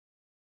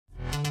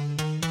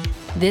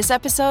This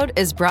episode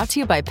is brought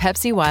to you by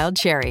Pepsi Wild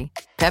Cherry.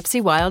 Pepsi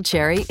Wild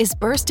Cherry is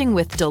bursting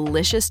with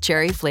delicious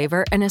cherry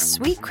flavor and a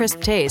sweet,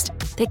 crisp taste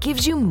that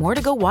gives you more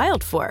to go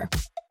wild for.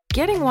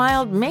 Getting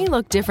wild may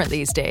look different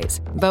these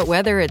days, but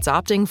whether it's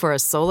opting for a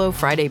solo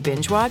Friday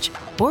binge watch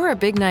or a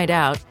big night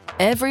out,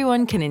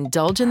 everyone can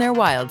indulge in their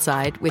wild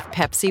side with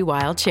Pepsi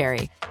Wild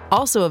Cherry.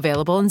 Also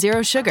available in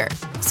Zero Sugar.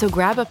 So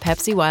grab a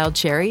Pepsi Wild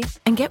Cherry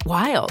and get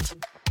wild.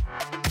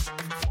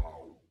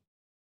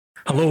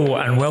 Hello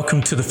and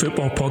welcome to the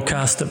football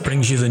podcast that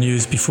brings you the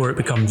news before it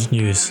becomes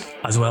news,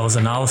 as well as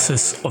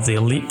analysis of the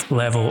elite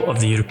level of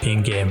the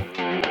European game.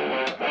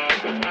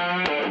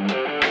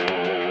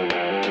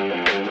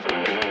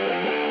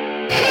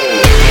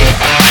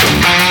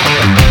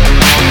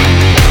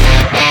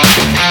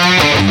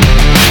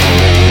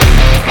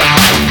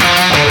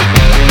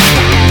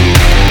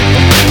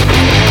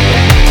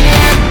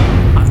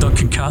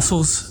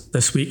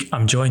 This week,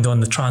 I'm joined on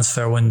the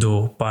transfer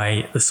window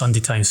by the Sunday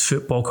Times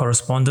football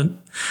correspondent,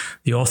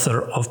 the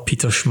author of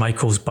Peter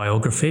Schmeichel's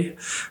biography,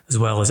 as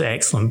well as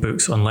excellent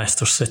books on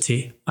Leicester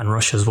City and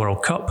Russia's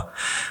World Cup,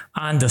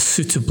 and a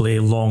suitably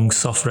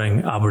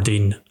long-suffering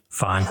Aberdeen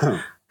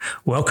fan.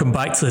 Welcome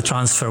back to the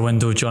transfer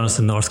window,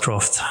 Jonathan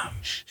Northcroft.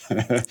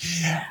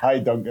 Hi,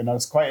 Duncan. I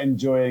was quite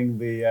enjoying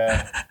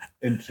the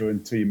intro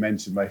until you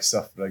mentioned my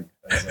suffering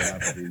as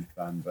an Aberdeen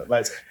fan.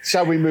 But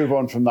shall we move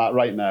on from that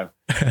right now?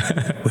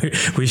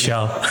 we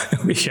shall.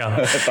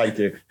 Thank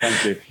you.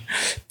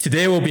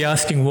 Today we'll be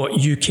asking what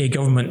UK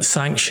government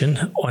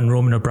sanction on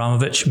Roman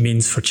Abramovich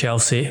means for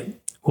Chelsea.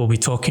 We'll be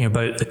talking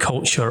about the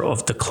culture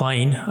of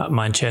decline at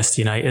Manchester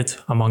United,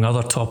 among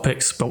other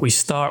topics. But we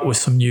start with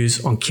some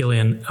news on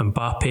Kylian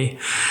Mbappe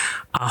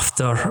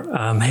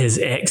after his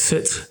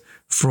exit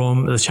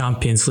from the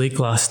Champions League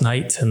last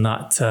night and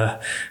that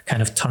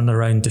kind of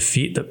turnaround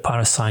defeat that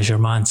Paris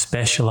Saint-Germain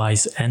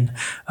specialise in,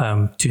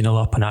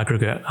 2-0 up in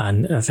aggregate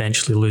and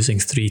eventually losing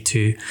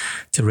 3-2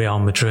 to Real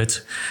Madrid.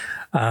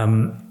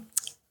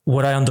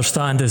 What I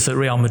understand is that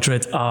Real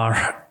Madrid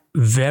are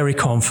very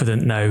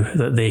confident now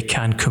that they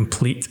can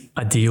complete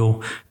a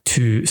deal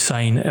to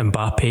sign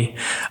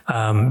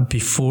Mbappe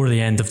before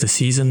the end of the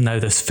season. Now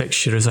this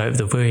fixture is out of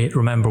the way.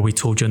 Remember, we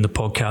told you in the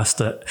podcast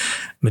that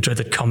Madrid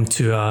had come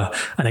to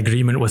an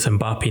agreement with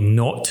Mbappe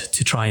not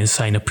to try and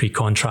sign a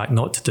pre-contract,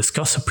 not to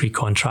discuss a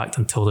pre-contract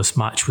until this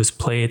match was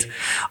played.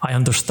 I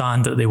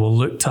understand that they will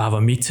look to have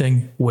a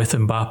meeting with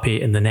Mbappe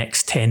in the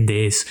next 10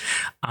 days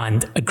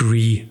and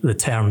agree the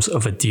terms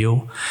of a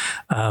deal.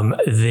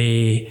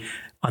 They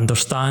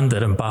understand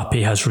that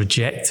Mbappe has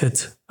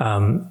rejected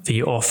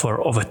the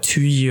offer of a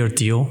 2-year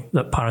deal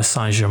that Paris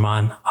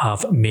Saint-Germain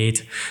have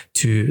made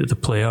to the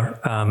player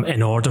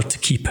in order to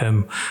keep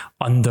him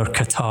under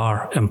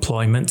Qatar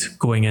employment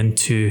going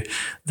into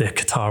the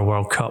Qatar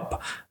World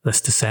Cup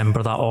this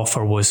December. That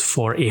offer was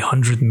for a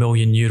 €100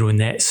 million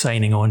net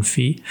signing on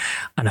fee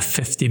and a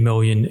 €50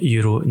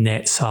 million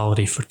net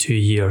salary for 2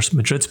 years.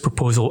 Madrid's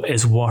proposal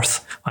is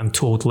worth, I'm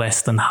told,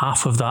 less than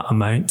half of that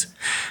amount,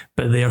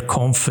 but they are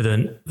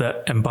confident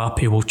that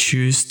Mbappe will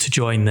choose to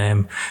join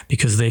them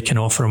because they can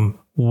offer him,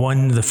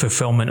 one, the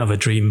fulfillment of a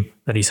dream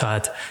that he's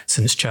had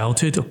since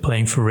childhood of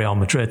playing for Real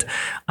Madrid,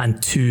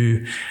 and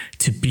two,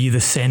 to be the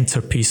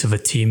centrepiece of a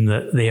team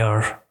that they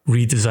are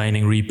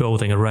redesigning,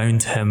 rebuilding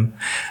around him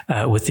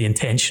with the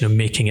intention of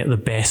making it the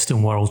best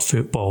in world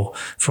football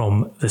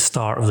from the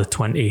start of the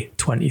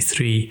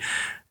 2023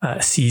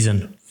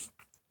 season.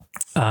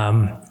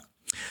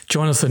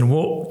 Jonathan,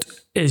 what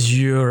is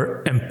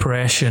your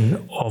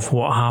impression of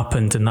what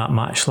happened in that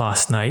match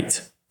last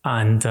night?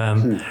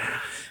 And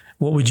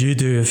what would you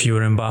do if you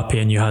were Mbappe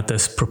and you had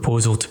this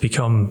proposal to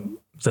become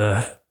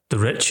the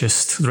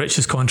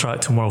richest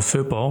contract in world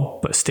football,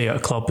 but stay at a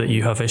club that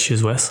you have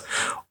issues with,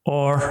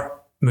 or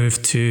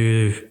move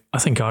to, I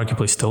think,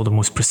 arguably still the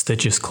most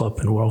prestigious club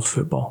in world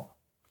football?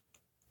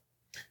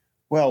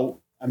 Well,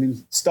 I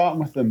mean,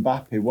 starting with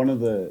Mbappe, one of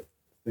the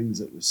things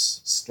that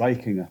was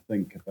striking, I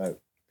think, about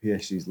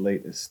PSG's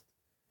latest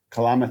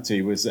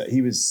calamity was that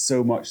he was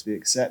so much the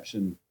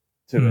exception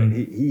to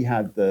it. He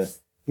had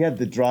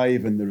the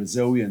drive and the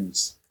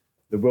resilience,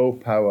 the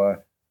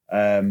willpower,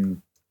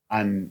 and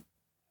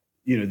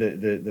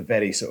the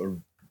very sort of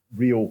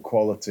real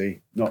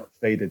quality, not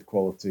faded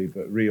quality,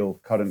 but real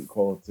current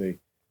quality,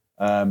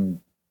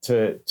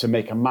 to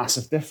make a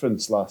massive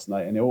difference last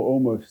night. And it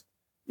almost,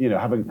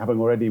 having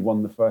already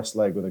won the first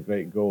leg with a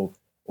great goal,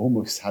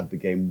 almost had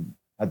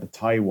the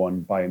tie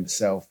won by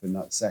himself in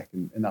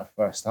that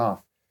first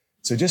half.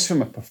 So just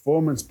from a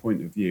performance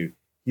point of view,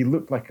 he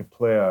looked like a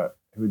player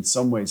who in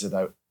some ways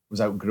was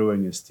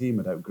outgrowing his team,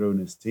 had outgrown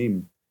his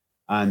team.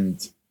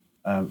 And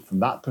from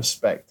that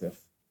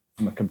perspective,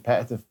 from a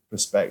competitive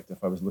perspective,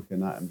 I was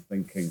looking at him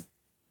thinking,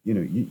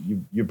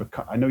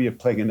 I know you're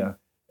playing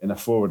in a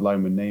forward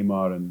line with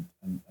Neymar and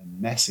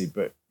Messi,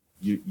 but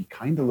you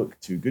kind of look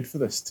too good for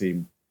this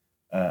team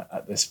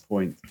at this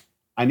point.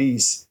 And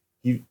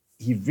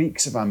he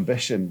reeks of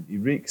ambition. He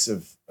reeks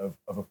of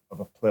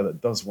a player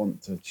that does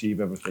want to achieve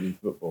everything in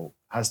football,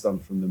 has done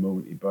from the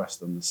moment he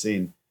burst on the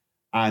scene.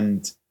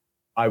 And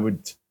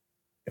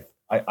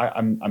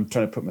I'm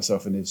trying to put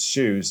myself in his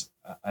shoes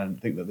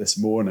and think that this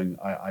morning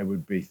I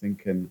would be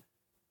thinking,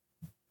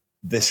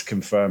 this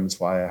confirms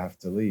why I have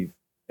to leave.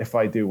 If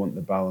I do want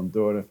the Ballon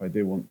d'Or, if I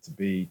do want to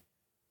be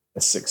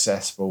as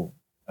successful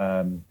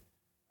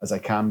as I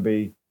can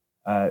be,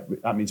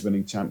 that means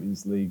winning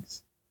Champions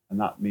Leagues, and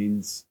that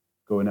means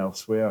going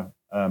elsewhere.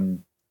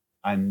 And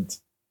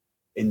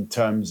in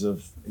terms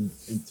of,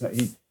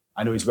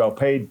 I know he's well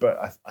paid,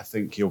 but I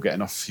think he would get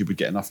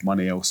enough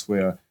money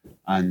elsewhere,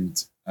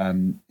 and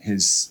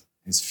his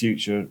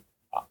future,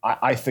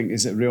 I think,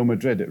 is at Real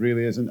Madrid. It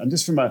really is, and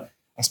just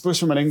I suppose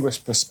from an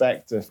English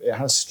perspective, it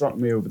has struck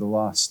me over the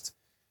last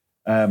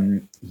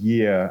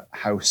year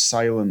how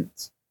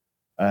silent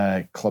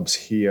clubs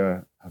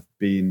here have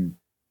been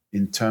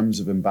in terms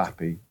of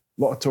Mbappe.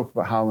 A lot of talk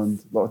about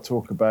Haaland, a lot of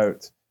talk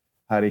about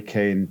Harry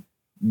Kane,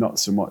 not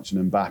so much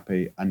on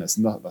Mbappe, and that's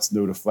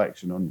no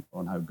reflection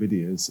on how good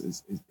he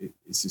is.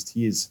 It's just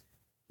he is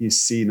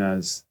seen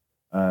as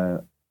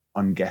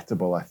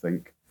ungettable, I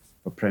think,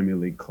 for Premier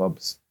League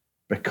clubs,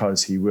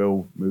 because he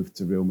will move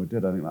to Real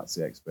Madrid. I think that's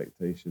the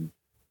expectation.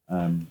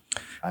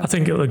 I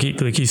think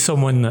he's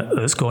someone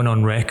that's gone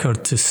on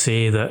record to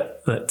say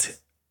that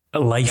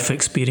life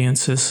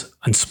experiences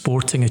and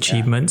sporting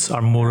achievements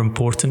are more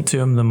important to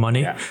him than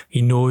money. Yeah.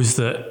 He knows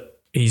that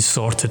he's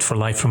sorted for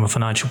life from a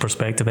financial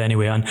perspective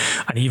anyway, and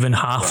even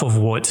half of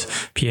what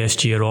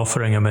PSG are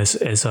offering him is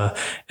a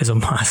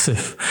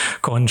massive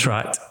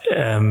contract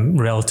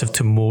relative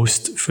to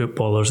most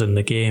footballers in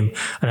the game.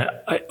 And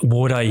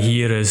what I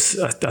hear is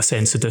a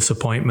sense of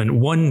disappointment.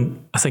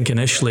 One, I think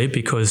initially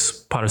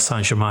because Paris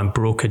Saint-Germain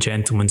broke a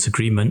gentleman's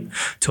agreement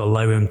to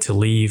allow him to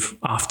leave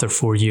after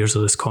 4 years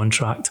of this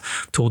contract.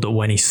 Told that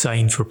when he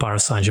signed for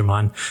Paris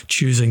Saint-Germain,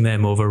 choosing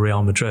them over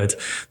Real Madrid,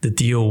 the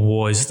deal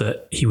was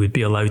that he would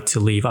be allowed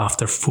to leave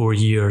after 4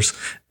 years,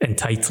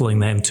 entitling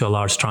them to a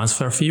large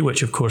transfer fee,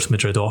 which of course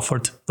Madrid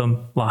offered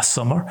them last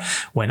summer,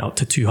 went up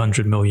to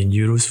 200 million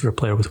euros for a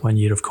player with 1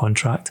 year of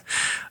contract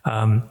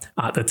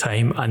at the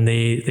time, and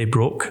they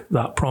broke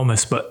that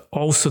promise. But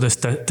also this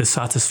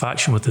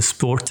dissatisfaction with the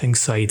sporting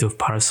side of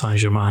Paris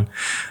Saint-Germain,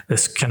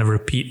 this kind of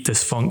repeat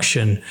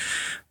dysfunction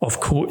of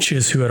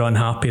coaches who are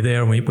unhappy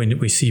there. When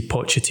we see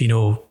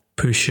Pochettino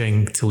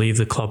pushing to leave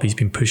the club, he's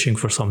been pushing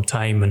for some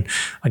time, and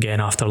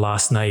again after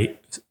last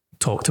night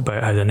talked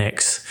about how the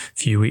next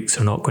few weeks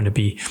are not going to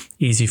be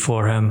easy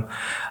for him,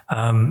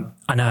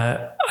 and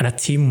a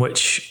team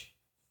which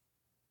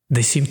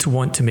they seem to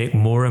want to make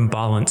more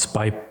imbalanced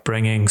by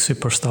bringing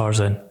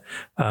superstars in.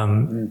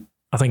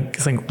 I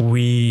think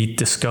we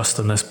discussed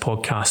on this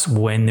podcast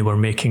when they were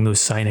making those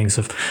signings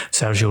of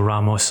Sergio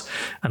Ramos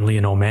and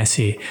Lionel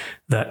Messi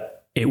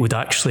that it would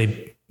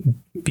actually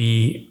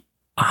be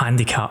a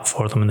handicap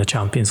for them in the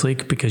Champions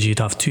League, because you'd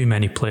have too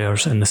many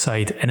players in the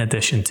side in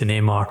addition to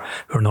Neymar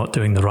who are not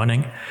doing the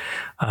running,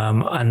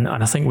 and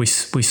I think we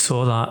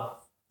saw that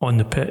on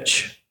the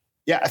pitch.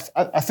 Yeah,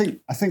 I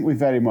think we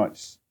very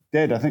much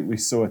did. I think we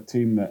saw a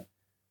team that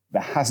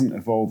hasn't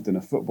evolved in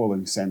a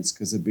footballing sense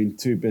because they've been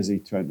too busy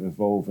trying to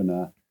evolve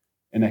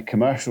in a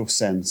commercial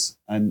sense.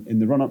 And in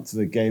the run up to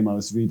the game, I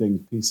was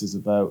reading pieces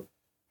about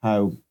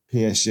how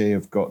PSG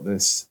have got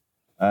this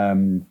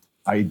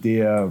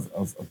idea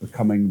of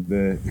becoming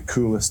the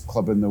coolest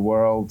club in the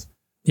world.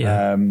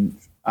 Yeah.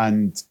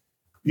 And,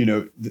 you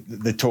know,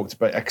 they talked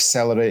about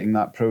accelerating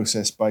that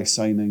process by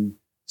signing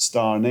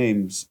star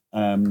names.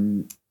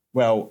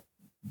 Well,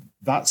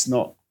 that's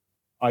not,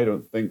 I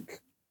don't think,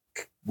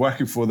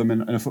 working for them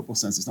in a football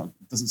sense.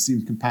 It doesn't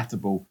seem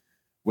compatible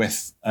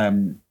with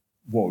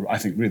what I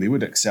think really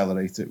would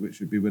accelerate it, which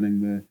would be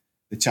winning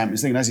the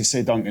Champions League. And as you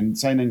say, Duncan,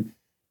 signing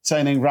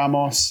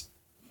Ramos,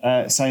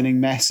 signing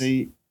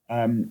Messi,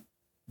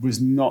 was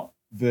not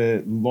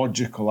the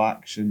logical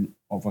action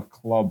of a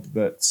club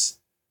that's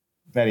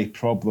very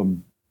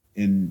problem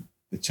in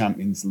the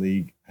Champions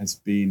League, has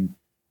been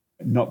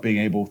not being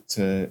able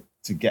to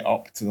get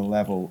up to the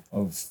level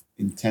of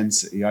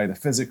intensity, either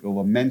physical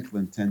or mental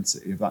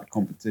intensity of that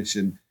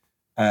competition,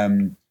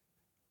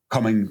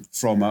 coming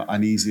from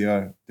an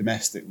easier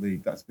domestic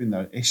league. That's been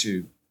their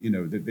issue. You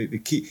know, the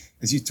key,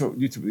 as you talk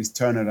these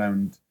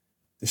turnaround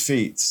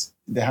defeats,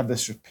 they have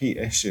this repeat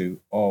issue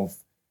of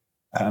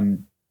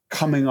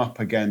coming up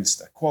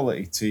against a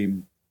quality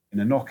team in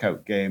a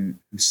knockout game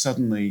who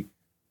suddenly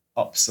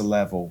ups the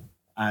level,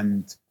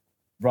 and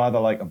rather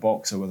like a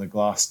boxer with a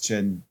glass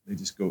chin, they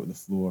just go to the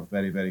floor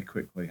very, very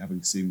quickly,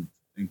 having seemed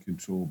in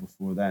control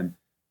before then.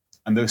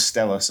 And those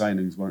stellar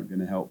signings weren't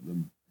going to help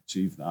them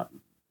achieve that,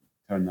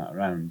 turn that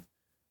around.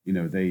 You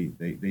know, they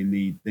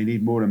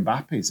need more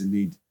Mbappes, they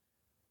need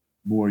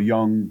more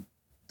young,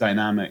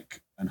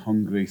 dynamic and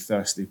hungry,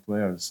 thirsty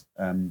players.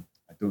 I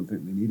don't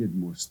think they needed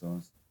more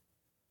stars.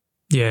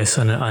 Yes,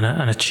 and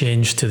a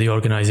change to the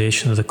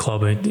organisation of the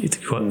club,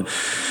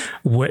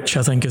 which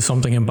I think is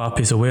something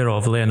Mbappe's aware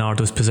of.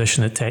 Leonardo's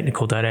position at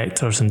technical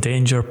director is in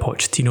danger.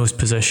 Pochettino's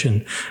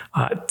position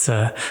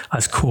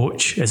as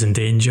coach is in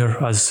danger,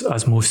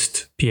 as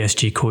most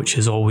PSG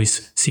coaches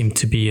always seem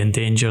to be in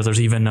danger. There's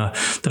even a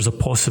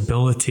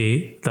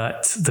possibility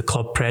that the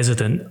club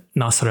president,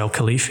 Nasser El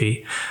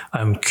Khalifi,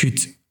 could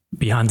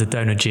be handed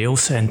down a jail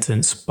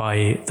sentence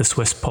by the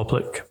Swiss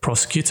public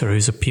prosecutor,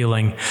 who's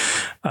appealing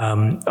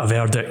a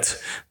verdict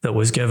that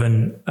was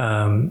given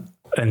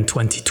in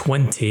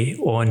 2020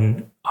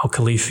 on Al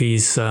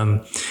Khalifi's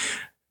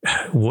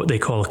what they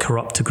call a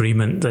corrupt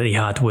agreement that he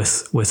had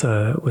with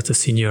a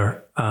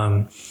senior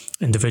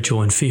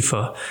individual in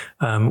FIFA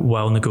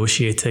while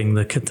negotiating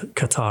the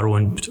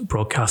Qatar-owned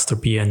broadcaster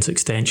BN's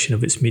extension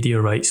of its media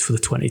rights for the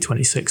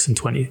 2026 and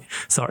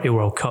 2030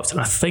 World Cups.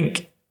 And I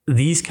think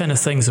these kind of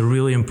things are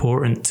really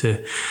important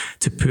to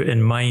put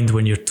in mind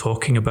when you're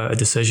talking about a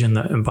decision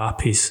that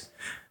Mbappe's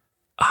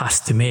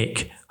has to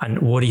make. And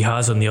what he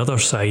has on the other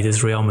side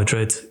is Real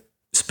Madrid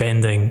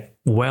spending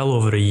well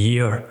over a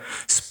year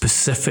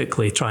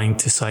specifically trying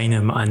to sign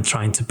him and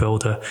trying to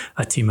build a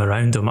team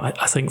around him.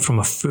 I think from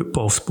a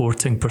football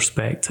sporting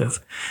perspective,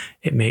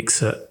 it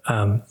makes it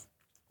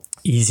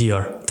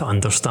easier to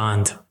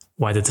understand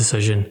why the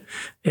decision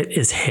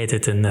is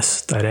headed in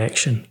this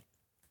direction.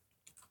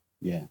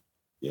 Yeah.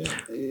 Yeah,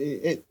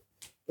 it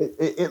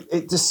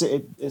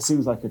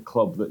seems like a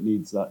club that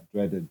needs that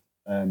dreaded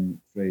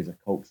phrase, a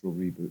cultural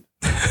reboot.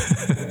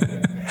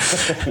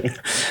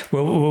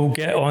 We'll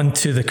get on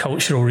to the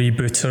cultural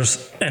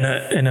rebooters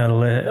in a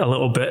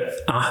little bit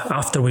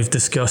after we've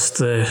discussed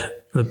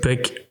the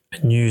big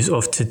news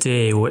of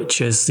today,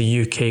 which is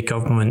the UK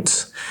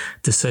government's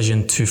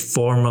decision to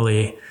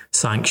formally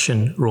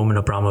sanction Roman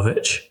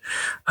Abramovich,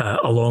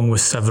 along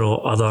with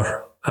several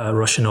other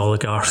Russian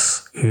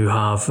oligarchs who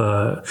have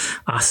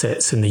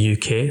assets in the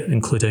UK,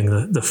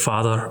 including the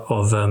father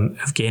of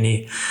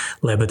Evgeny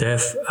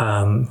Lebedev,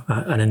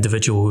 an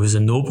individual who was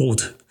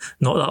ennobled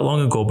not that long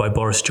ago by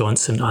Boris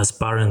Johnson as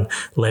Baron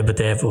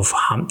Lebedev of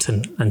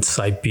Hampton and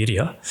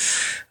Siberia.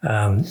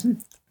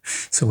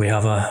 So we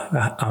have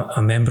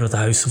a member of the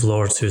House of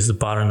Lords who is the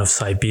Baron of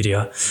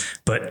Siberia.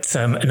 But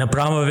in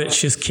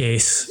Abramovich's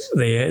case,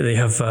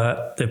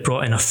 they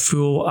brought in a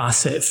full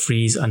asset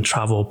freeze and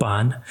travel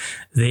ban.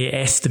 They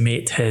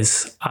estimate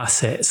his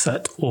assets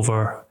at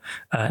over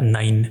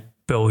 £9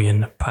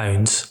 billion.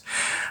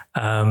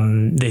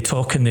 They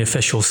talk in the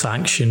official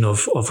sanction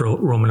of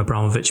Roman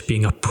Abramovich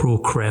being a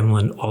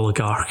pro-Kremlin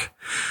oligarch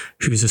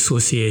whose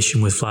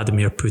association with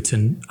Vladimir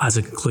Putin has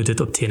included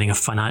obtaining a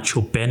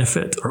financial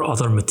benefit or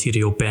other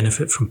material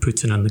benefit from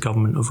Putin and the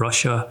government of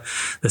Russia.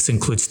 This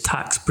includes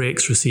tax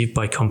breaks received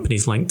by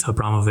companies linked to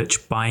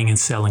Abramovich, buying and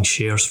selling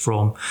shares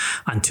from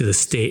and to the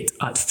state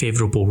at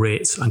favourable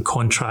rates, and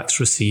contracts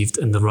received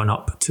in the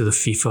run-up to the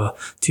FIFA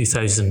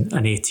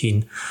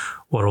 2018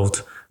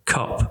 World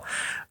Cup.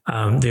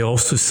 They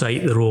also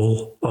cite the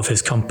role of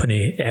his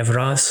company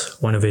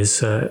Evraz, one of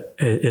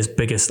his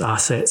biggest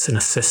assets, in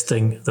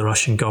assisting the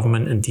Russian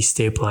government in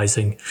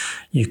destabilising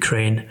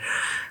Ukraine.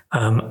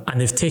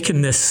 And they've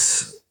taken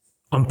this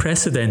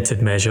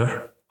unprecedented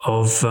measure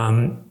of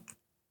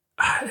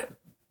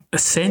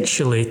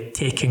essentially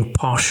taking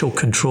partial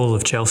control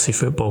of Chelsea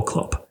Football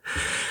Club.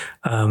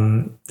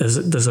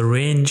 There's a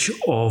range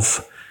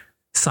of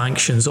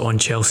sanctions on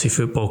Chelsea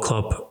Football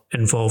Club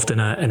involved in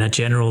a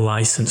general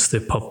licence they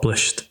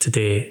published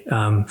today.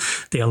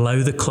 They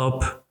allow the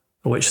club,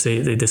 which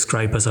they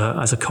describe as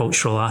a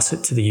cultural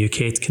asset to the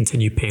UK, to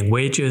continue paying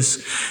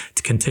wages,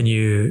 to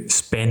continue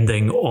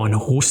spending on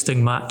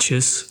hosting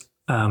matches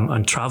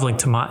and travelling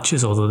to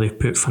matches, although they've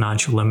put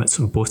financial limits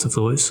on both of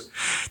those,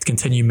 to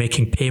continue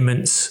making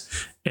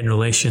payments in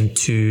relation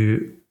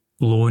to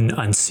loan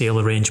and sale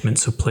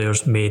arrangements of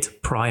players made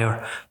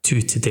prior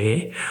to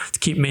today, to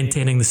keep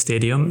maintaining the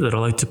stadium. They're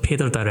allowed to pay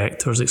their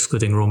directors,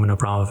 excluding Roman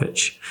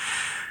Abramovich.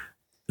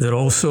 They're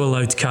also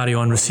allowed to carry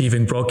on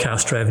receiving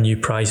broadcast revenue,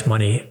 prize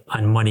money,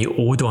 and money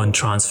owed on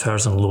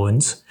transfers and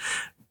loans.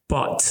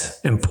 But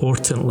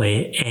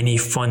importantly, any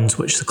funds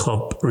which the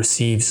club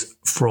receives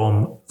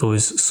from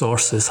those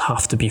sources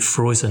have to be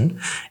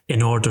frozen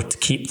in order to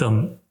keep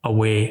them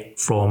away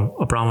from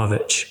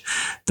Abramovich.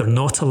 They're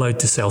not allowed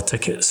to sell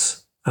tickets.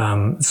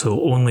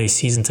 So only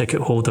season ticket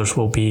holders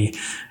will be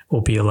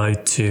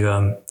allowed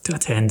to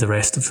attend the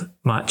rest of the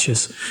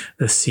matches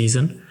this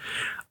season.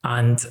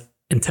 And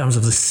in terms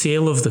of the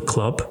sale of the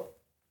club,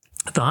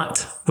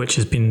 that, which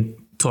has been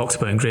talked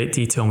about in great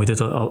detail, and we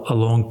did a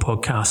long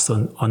podcast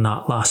on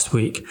that last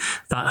week,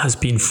 that has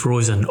been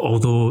frozen,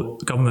 although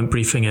government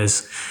briefing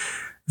is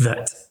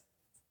that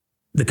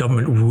the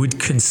government would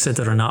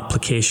consider an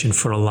application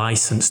for a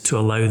licence to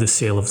allow the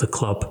sale of the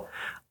club,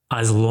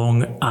 as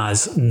long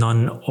as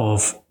none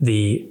of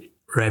the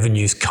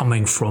revenues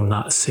coming from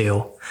that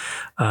sale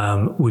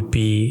would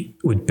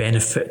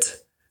benefit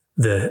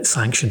the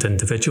sanctioned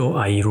individual,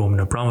 i.e. Roman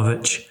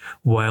Abramovich,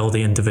 while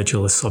the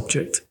individual is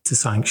subject to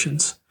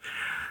sanctions.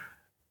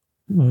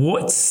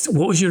 What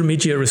was your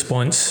immediate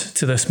response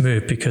to this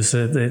move? Because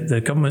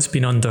the government's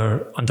been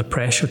under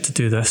pressure to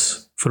do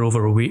this for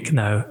over a week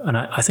now, and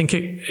I think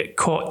it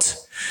caught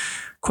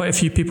quite a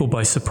few people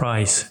by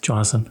surprise,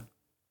 Jonathan.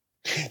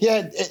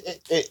 Yeah,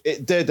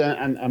 it did,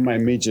 and my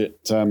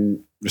immediate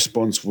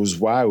response was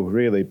wow,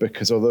 really,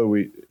 because although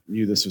we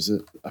knew this was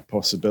a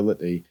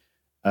possibility,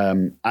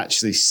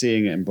 actually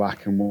seeing it in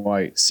black and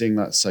white, seeing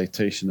that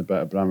citation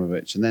about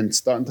Abramovich, and then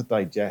starting to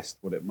digest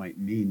what it might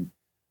mean.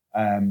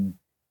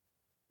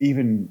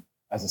 Even,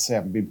 as I say,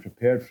 having been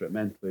prepared for it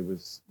mentally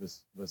was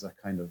a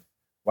kind of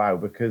wow,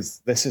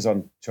 because this is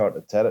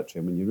uncharted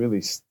territory. When you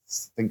really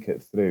think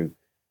it through,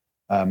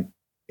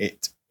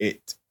 it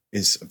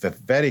is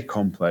very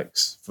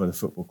complex for the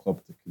football club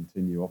to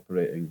continue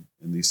operating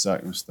in these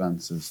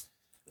circumstances.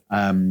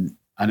 And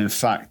in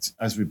fact,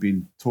 as we've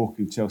been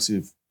talking, Chelsea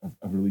have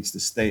released a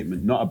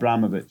statement, not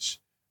Abramovich,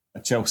 a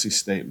Chelsea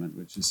statement,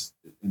 which is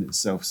in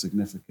itself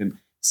significant,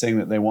 saying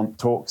that they want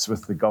talks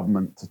with the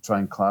government to try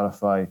and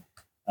clarify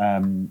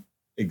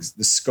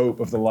the scope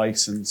of the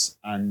licence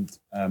and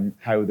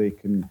how they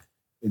can,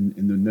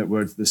 in the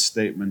words of this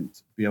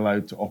statement, be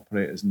allowed to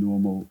operate as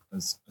normal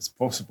as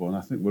possible. And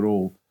I think we're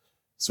all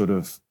sort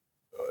of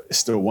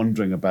still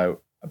wondering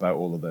about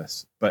all of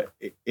this. But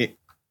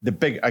the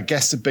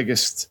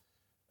biggest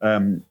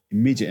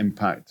immediate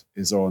impact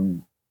is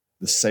on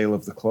the sale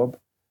of the club.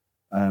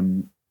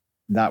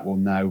 That will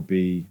now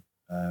be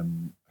a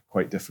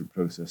quite different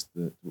process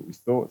to what we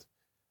thought.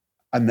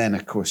 And then,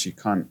 of course, you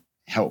can't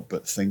help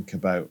but think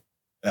about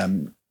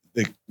the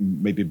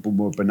maybe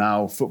more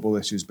banal football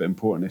issues, but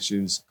important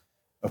issues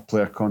of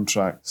player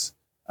contracts,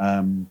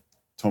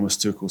 Thomas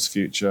Tuchel's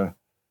future,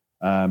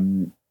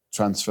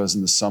 transfers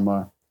in the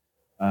summer,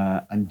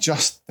 and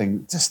just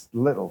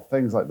little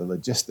things like the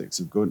logistics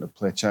of going to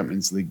play a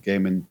Champions League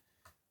game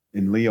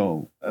in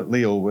Lille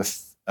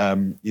with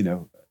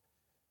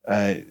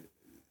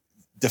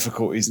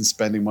difficulties in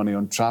spending money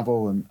on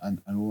travel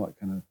and all that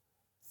kind of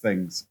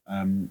things.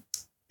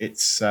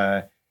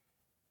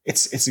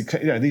 This is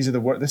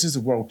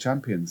the world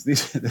champions.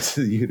 This is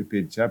the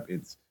European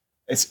champions.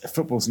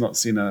 Football's not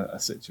seen a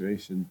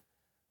situation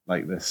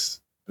like this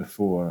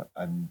before,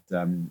 and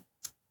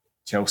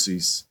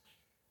Chelsea's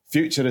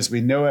future, as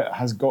we know it,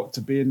 has got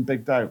to be in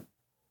big doubt.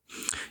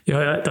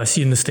 Yeah, I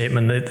see in the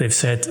statement that they've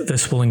said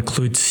this will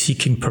include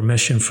seeking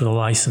permission for the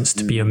licence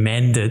to be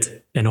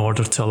amended in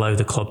order to allow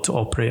the club to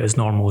operate as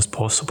normal as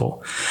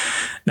possible.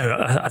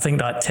 Now, I think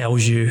that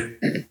tells you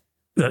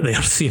that they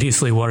are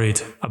seriously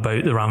worried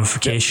about the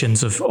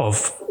ramifications of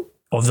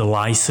the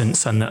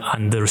licence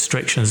and the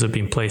restrictions that have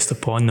been placed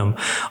upon them.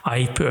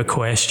 I put a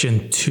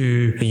question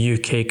to the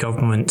UK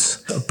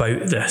government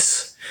about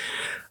this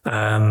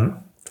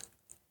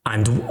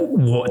and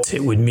what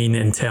it would mean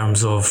in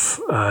terms of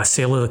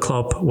sale of the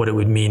club, what it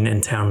would mean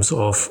in terms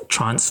of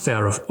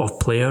transfer of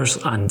players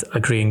and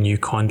agreeing new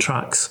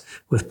contracts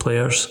with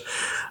players.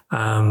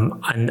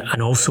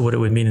 And also what it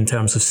would mean in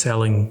terms of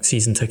selling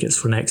season tickets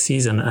for next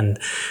season. And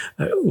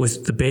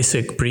with the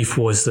basic brief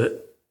was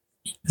that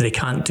they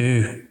can't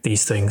do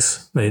these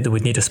things. They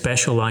would need a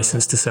special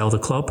license to sell the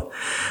club.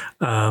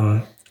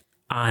 And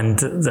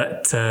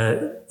that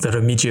their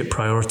immediate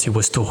priority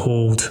was to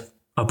hold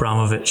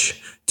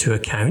Abramovich to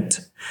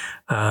account.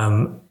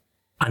 And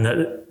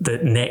that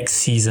next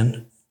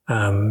season,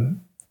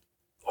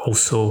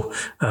 also,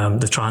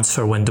 the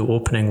transfer window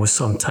opening was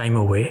some time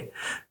away.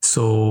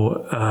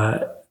 So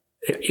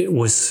it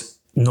was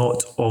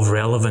not of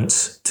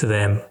relevance to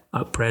them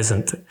at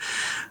present,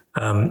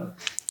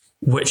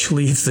 which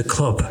leaves the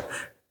club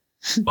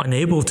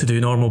unable to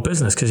do normal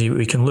business, because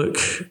we can look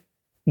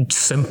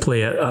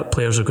simply at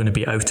players who are going to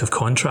be out of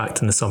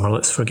contract in the summer.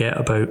 Let's forget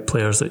about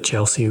players that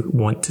Chelsea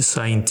want to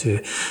sign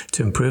to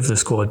improve the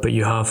squad. But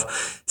you have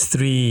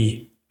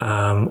three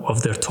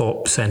of their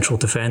top central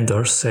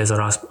defenders, Cesar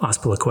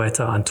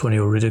Azpilicueta,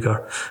 Antonio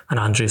Rudiger and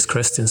Andreas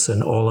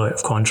Christensen, all out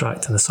of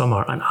contract in the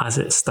summer. And as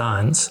it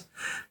stands,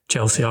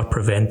 Chelsea are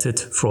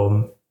prevented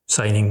from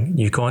signing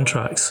new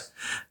contracts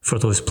for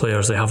those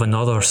players. They have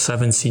another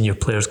 7 senior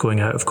players going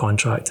out of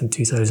contract in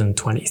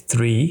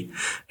 2023,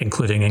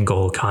 including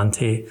N'Golo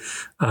Kante,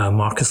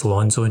 Marcus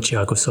Alonso, and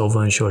Thiago Silva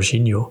and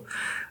Jorginho.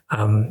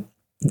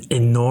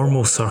 In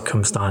normal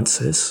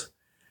circumstances,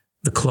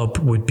 the club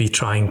would be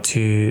trying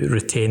to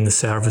retain the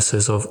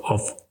services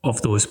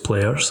of those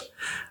players,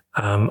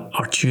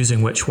 are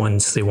choosing which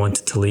ones they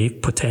wanted to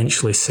leave,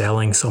 potentially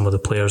selling some of the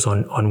players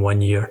on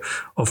 1 year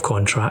of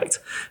contract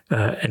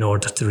in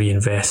order to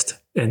reinvest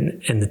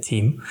in the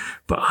team.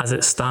 But as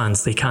it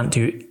stands, they can't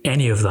do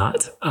any of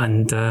that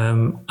and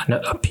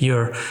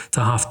appear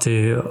to have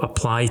to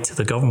apply to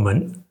the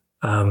government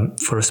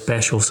for a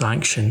special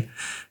sanction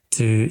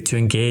to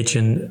engage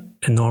in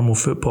normal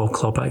football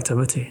club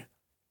activity.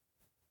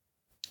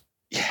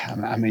 Yeah,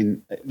 I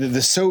mean, I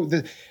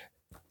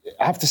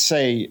have to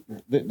say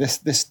that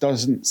this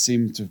doesn't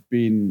seem to have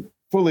been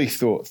fully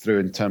thought through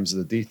in terms of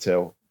the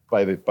detail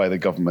by the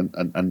government,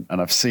 and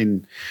I've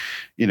seen,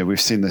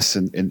 we've seen this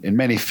in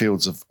many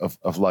fields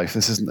of life.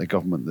 This isn't a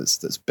government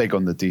that's big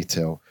on the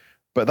detail,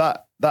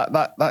 But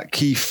that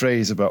key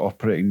phrase about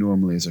operating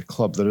normally as a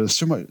club, there are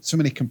so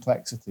many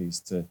complexities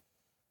to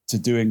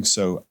doing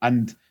so,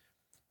 and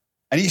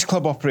each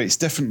club operates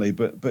differently.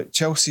 But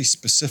Chelsea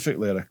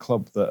specifically are a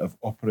club that have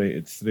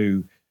operated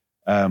through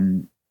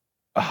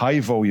a high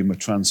volume of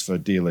transfer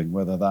dealing,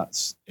 whether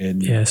that's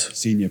in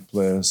senior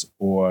players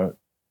or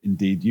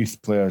indeed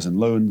youth players and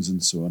loans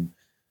and so on.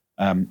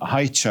 A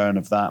high churn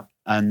of that,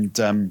 and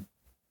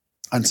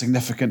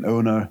significant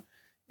owner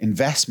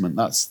investment.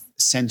 That's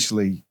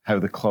essentially how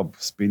the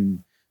club's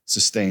been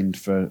sustained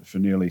for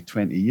nearly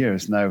 20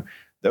 years. Now,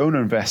 the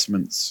owner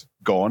investment's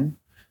gone,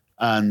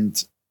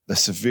 and they're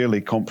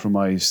severely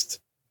compromised,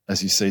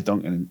 as you say,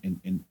 Duncan,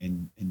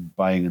 in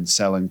buying and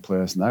selling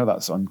players now.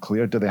 That's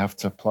unclear. Do they have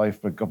to apply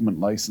for a government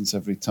licence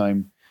every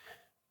time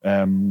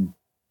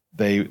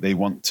they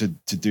want to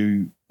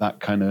do that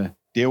kind of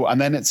deal?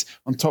 And then it's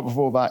on top of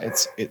all that,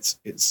 it's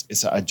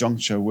at a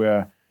juncture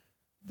where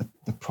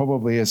there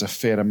probably is a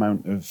fair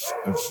amount of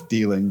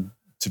dealing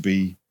to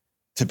be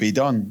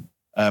done.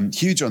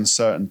 Huge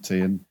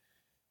uncertainty, and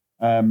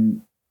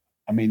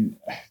I mean,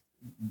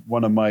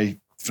 one of my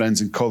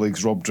friends and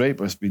colleagues, Rob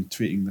Draper, has been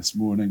tweeting this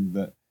morning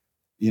that,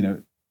 you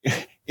know,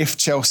 if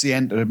Chelsea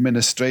enter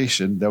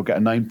administration, they'll get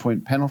a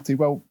 9-point penalty.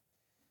 Well,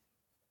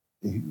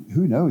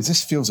 who knows?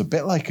 This feels a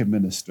bit like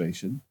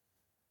administration.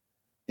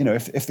 You know,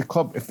 if this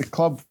club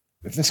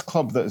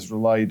that has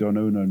relied on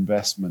owner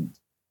investment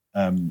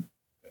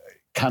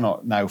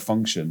cannot now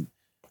function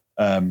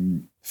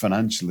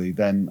financially,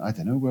 then I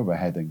don't know where we're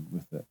heading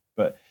with it.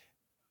 But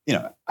you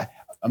know,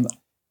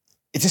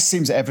 it just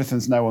seems that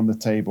everything's now on the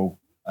table,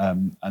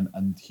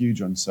 and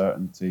huge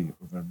uncertainty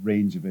over a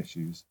range of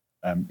issues,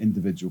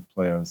 individual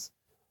players,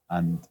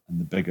 and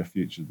the bigger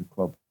future of the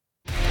club.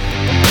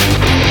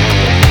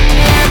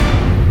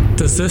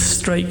 Does this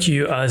strike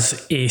you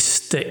as a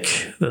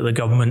stick that the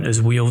government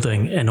is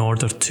wielding in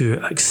order to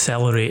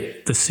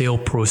accelerate the sale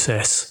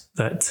process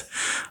that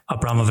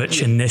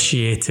Abramovich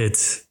initiated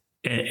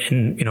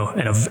in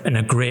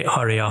a great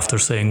hurry after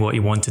saying what he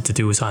wanted to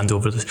do was hand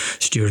over the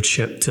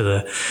stewardship to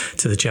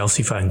the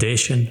Chelsea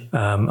Foundation,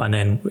 and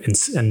then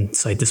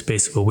inside the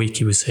space of a week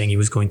he was saying he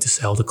was going to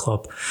sell the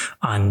club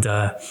and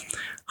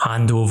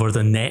hand over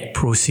the net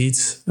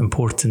proceeds,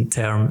 important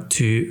term,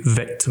 to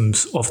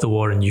victims of the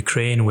war in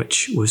Ukraine,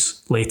 which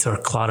was later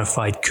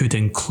clarified could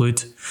include,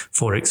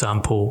 for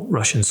example,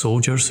 Russian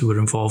soldiers who were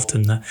involved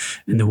in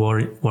the war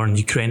in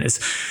Ukraine.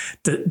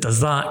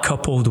 Does that,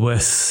 coupled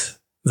with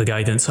the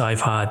guidance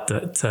I've had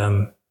that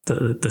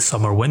the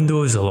summer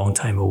window is a long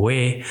time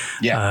away,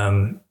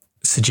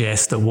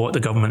 suggest that what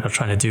the government are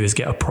trying to do is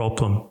get a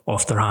problem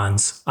off their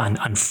hands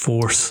and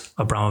force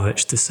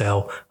Abramovich to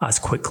sell as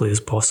quickly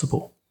as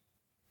possible?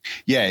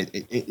 Yeah,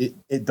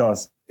 it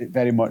does. It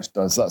very much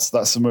does.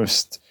 That's the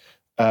most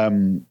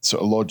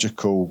sort of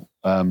logical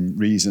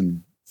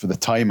reason for the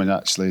timing,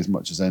 actually, as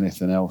much as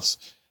anything else.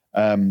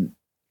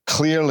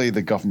 Clearly,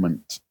 the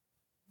government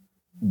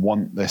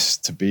want this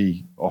to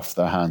be off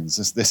their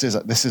hands. This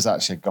is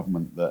actually a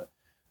government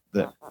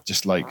that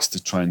just likes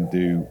to try and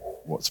do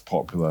what's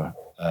popular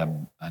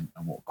and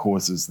what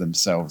causes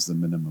themselves the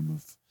minimum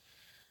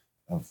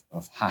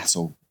of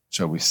hassle,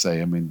 shall we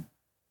say. I mean,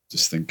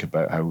 just think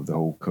about how the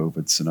whole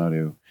COVID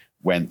scenario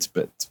went.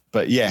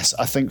 But yes,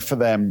 I think for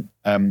them,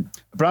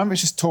 Abramovich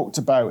has talked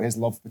about his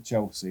love for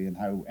Chelsea and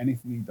how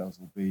anything he does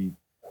will be,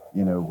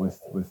 you know,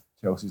 with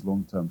Chelsea's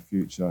long-term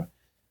future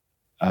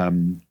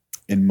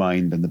in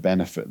mind and the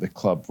benefit of the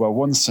club. Well,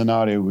 one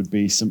scenario would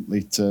be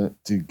simply to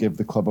give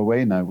the club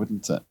away now,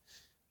 wouldn't it?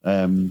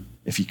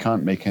 If he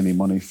can't make any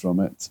money from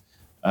it,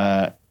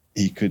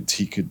 he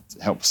could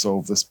help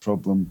solve this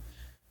problem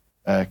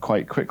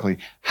quite quickly.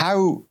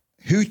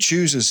 Who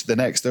chooses the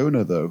next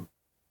owner, though,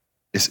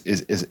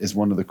 is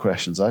one of the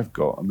questions I've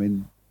got. I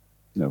mean,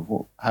 you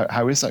know,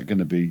 how is that going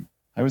to be?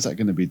 How is that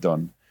going to be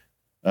done?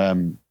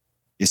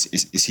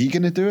 Is he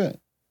going to do it?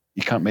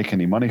 He can't make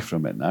any money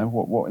from it now.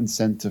 What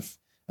incentive,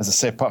 as I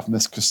say, apart from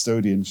this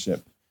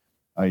custodianship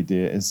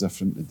idea, is there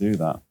for him to do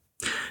that?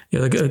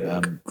 Yeah,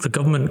 the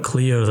government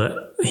clear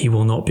that he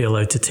will not be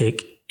allowed to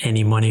take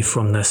any money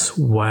from this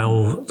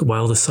while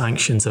the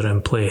sanctions are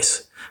in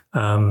place.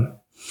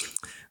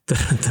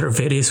 There are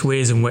various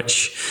ways in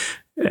which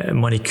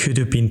money could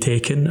have been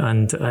taken,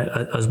 and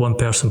as one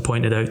person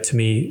pointed out to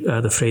me,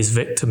 the phrase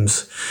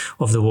 "victims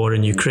of the war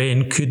in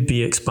Ukraine" could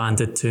be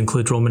expanded to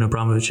include Roman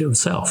Abramovich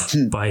himself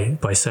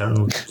by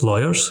certain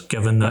lawyers,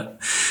 given that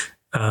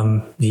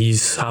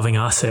he's having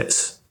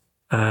assets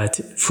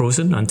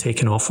frozen and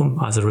taken off him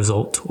as a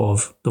result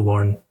of the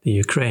war in the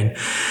Ukraine.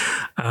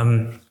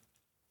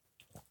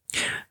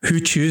 Who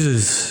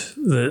chooses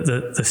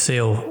the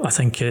sale, I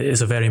think,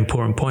 is a very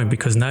important point,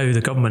 because now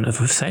the government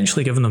have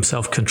essentially given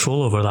themselves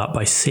control over that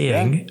by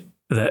saying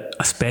that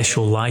a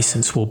special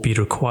license will be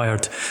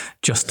required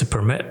just to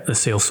permit the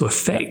sale. So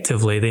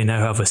effectively, they now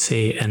have a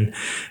say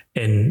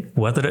in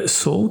whether it's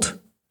sold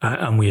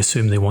and we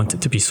assume they want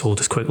it to be sold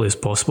as quickly as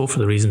possible for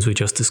the reasons we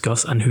just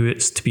discussed, and who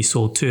it's to be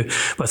sold to.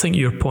 But I think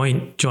your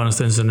point,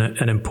 Jonathan, is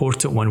an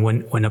important one.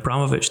 When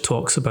Abramovich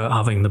talks about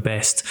having the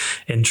best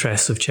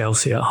interests of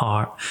Chelsea at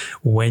heart,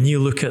 when you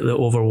look at the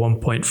over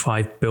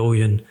 £1.5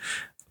 billion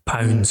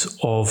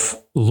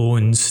of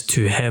loans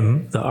to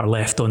him that are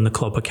left on the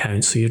club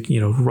account, so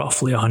you're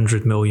roughly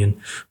 £100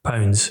 million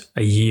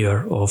a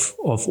year of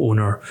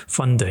owner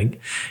funding,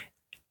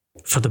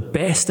 for the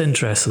best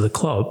interests of the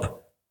club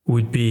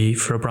would be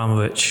for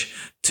Abramovich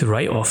to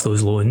write off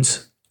those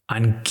loans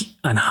and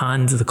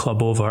hand the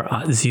club over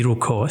at zero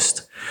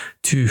cost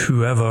to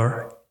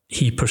whoever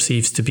he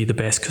perceives to be the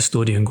best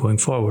custodian going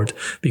forward,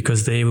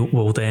 because they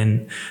will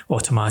then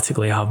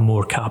automatically have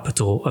more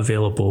capital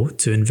available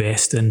to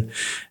invest in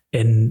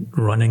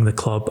running the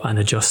club and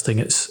adjusting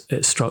its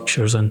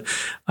structures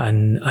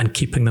and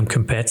keeping them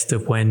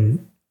competitive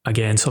when,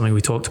 again, something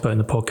we talked about in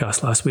the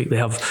podcast last week, they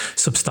have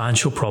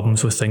substantial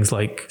problems with things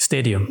like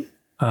stadium.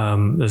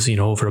 There's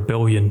over £1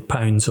 billion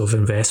of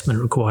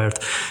investment required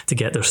to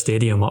get their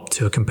stadium up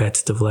to a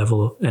competitive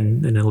level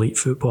in elite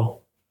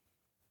football.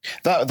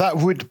 That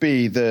would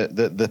be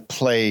the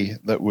play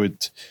that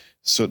would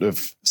sort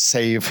of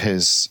save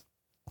his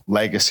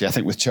legacy. I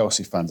think with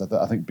Chelsea fans,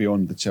 I think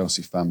beyond the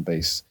Chelsea fan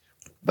base,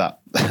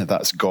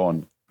 that's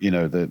gone.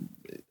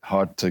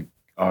 Hard to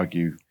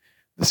argue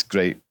this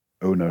great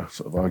owner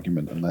sort of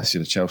argument unless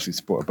you're a Chelsea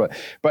supporter.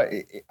 But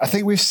I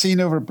think we've seen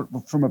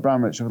from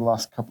Abramovich over the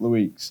last couple of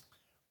weeks,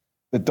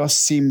 there does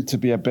seem to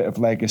be a bit of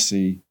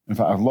legacy, in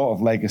fact, a lot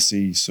of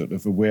legacy sort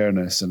of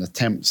awareness and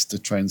attempts to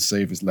try and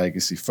save his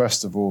legacy.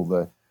 First of all,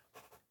 the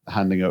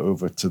handing it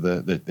over to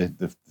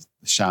the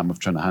sham of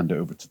trying to hand it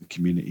over to the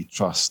community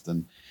trust,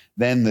 and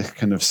then the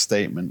kind of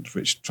statement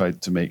which tried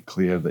to make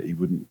clear that he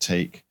wouldn't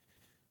take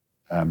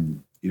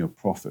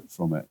profit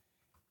from it.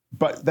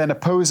 But then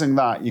opposing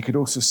that, you could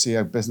also see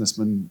a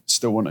businessman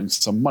still wanting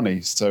some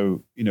money.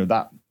 So,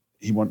 that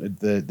he wanted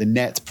the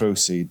net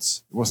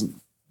proceeds. It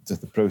wasn't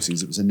just the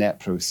proceeds, it was the net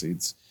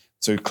proceeds.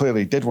 So he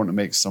clearly did want to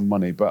make some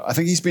money. But I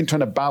think he's been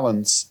trying to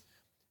balance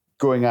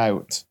going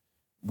out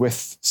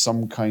with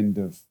some kind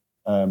of,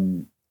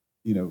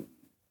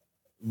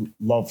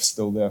 love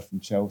still there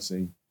from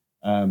Chelsea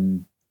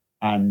and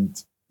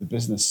the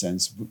business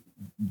sense.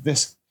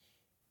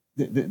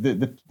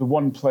 The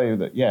one player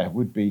that,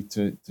 would be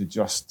to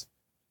just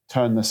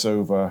turn this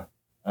over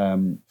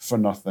for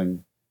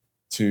nothing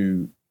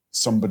to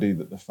somebody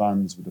that the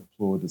fans would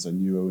applaud as a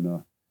new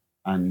owner.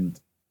 And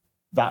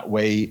that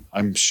way,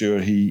 I'm sure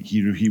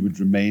he would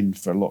remain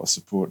for a lot of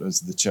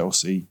supporters the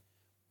Chelsea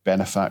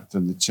benefactor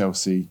and the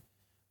Chelsea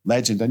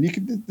legend. And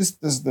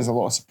there's a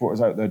lot of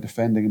supporters out there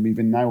defending him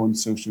even now on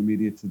social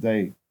media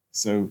today.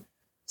 So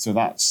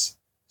that's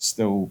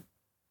still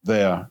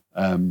there.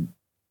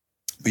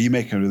 But you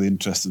make a really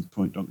interesting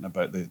point, Duncan,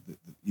 about the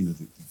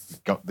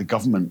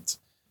government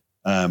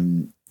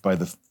by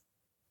the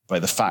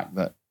fact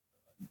that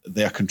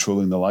they are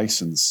controlling the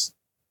license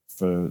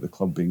for the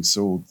club being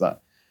sold. That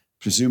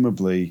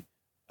presumably,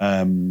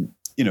 if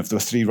there were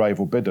three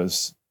rival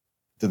bidders,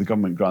 did the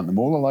government grant them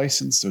all a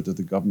license, or did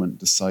the government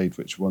decide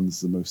which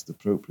one's the most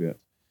appropriate?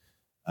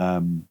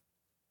 As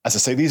I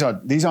say, these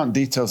aren't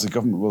details the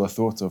government will have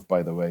thought of.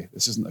 By the way,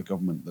 this isn't a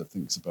government that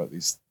thinks about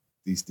these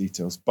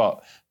details,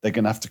 but they're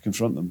going to have to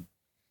confront them.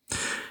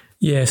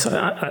 Yes,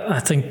 I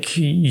think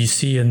you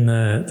see in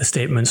the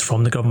statements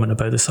from the government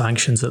about the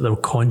sanctions that they're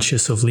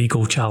conscious of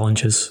legal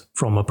challenges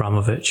from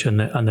Abramovich,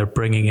 and they're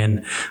bringing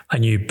in a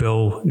new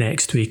bill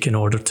next week in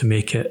order to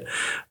make it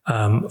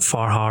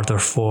far harder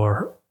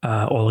for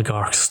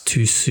oligarchs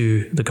to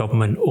sue the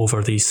government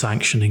over these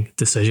sanctioning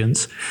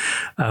decisions.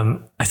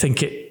 I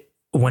think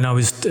when I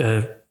was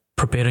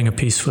preparing a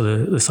piece for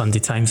the Sunday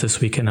Times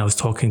this week, and I was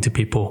talking to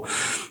people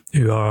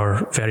who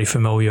are very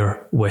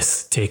familiar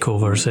with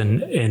takeovers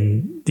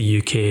in the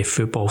UK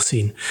football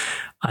scene,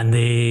 and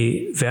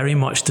they very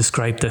much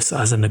described this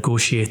as a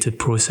negotiated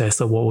process,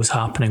 that what was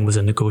happening was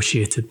a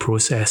negotiated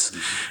process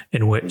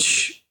in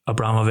which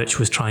Abramovich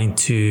was trying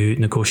to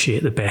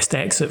negotiate the best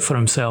exit for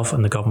himself,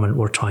 and the government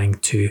were trying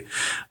to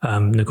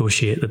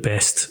negotiate the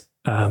best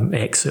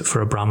exit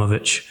for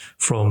Abramovich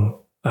from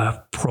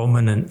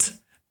prominent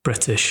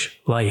British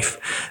life.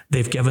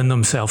 They've given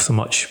themselves a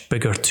much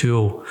bigger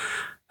tool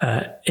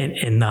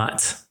in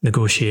that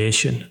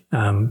negotiation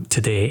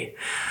today.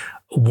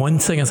 One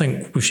thing I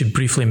think we should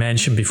briefly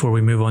mention before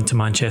we move on to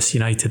Manchester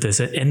United is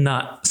that in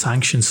that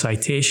sanctions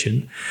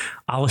citation,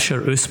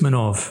 Alisher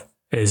Usmanov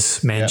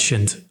is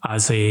mentioned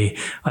as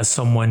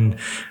someone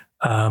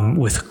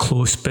with a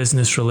close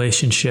business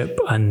relationship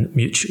and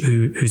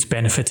who's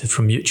benefited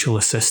from mutual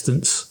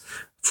assistance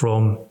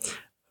from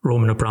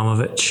Roman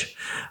Abramovich.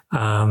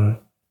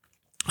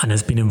 And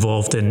has been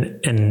involved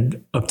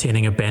in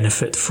obtaining a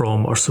benefit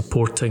from or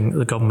supporting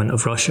the government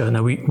of Russia.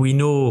 Now, we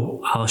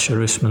know Alisher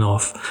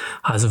Usmanov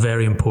has a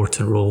very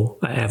important role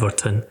at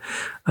Everton.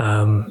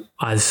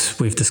 As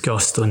we've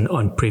discussed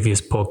on previous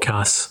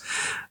podcasts,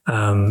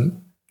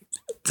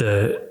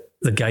 the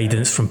the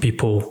guidance from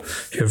people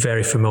who are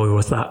very familiar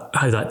with that,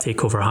 how that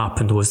takeover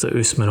happened, was that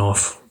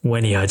Usmanov,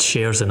 when he had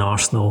shares in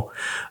Arsenal,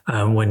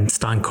 when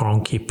Stan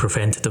Kroenke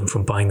prevented him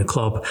from buying the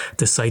club,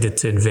 decided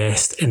to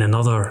invest in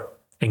another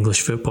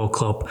English football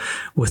club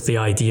with the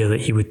idea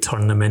that he would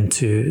turn them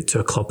into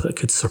a club that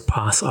could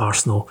surpass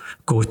Arsenal,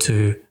 go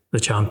to the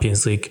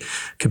Champions League,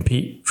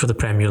 compete for the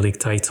Premier League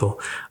title,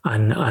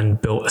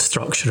 and built a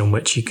structure in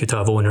which he could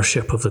have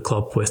ownership of the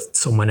club with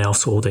someone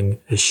else holding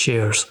his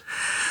shares.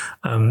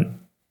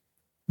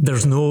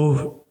 There's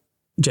no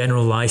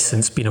general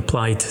licence being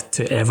applied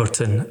to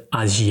Everton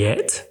as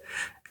yet.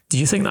 Do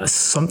you think that's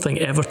something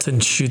Everton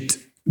should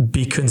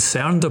be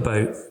concerned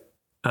about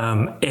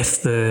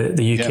if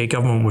the UK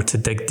government were to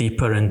dig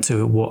deeper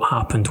into what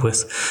happened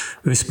with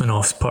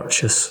Usmanov's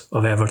purchase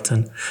of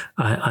Everton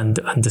and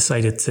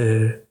decided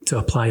to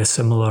apply a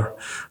similar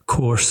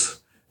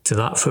course to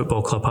that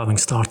football club, having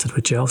started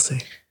with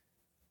Chelsea?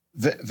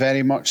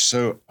 Very much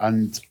so.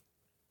 And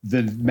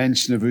the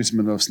mention of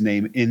Usmanov's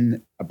name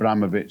in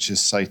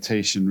Abramovich's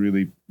citation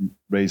really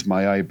raised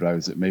my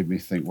eyebrows. It made me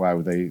think,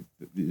 wow,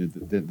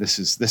 this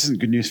isn't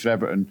good news for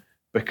Everton,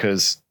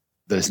 because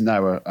there's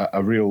now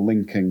a real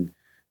linking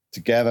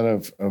together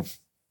of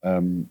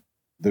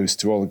those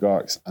two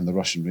oligarchs and the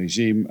Russian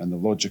regime, and the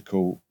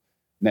logical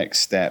next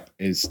step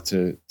is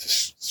to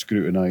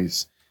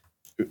scrutinise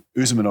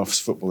Usmanov's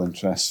football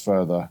interests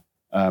further,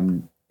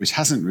 which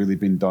hasn't really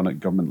been done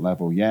at government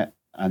level yet.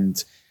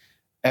 And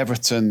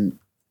Everton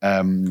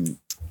have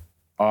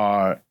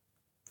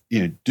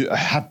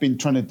been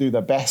trying to do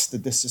their best to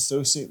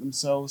disassociate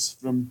themselves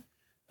from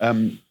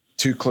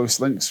too close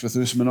links with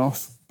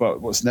Usmanov, but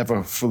what's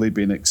never fully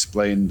been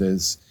explained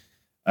is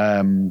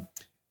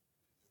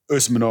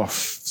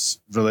Usmanov's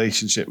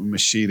relationship with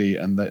Mashiri,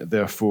 and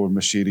therefore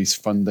Mashiri's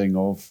funding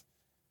of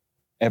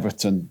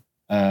Everton,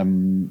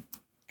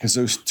 because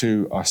those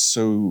two are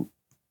so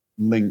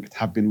linked,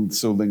 have been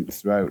so linked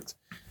throughout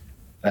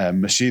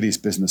Mashiri's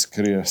business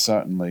career,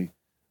 certainly,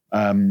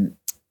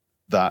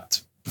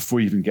 that before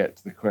you even get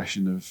to the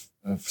question of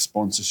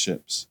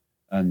sponsorships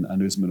and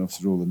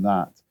Usmanov's role in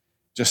that,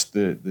 just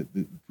where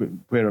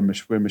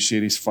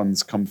Mashiri's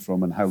funds come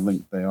from and how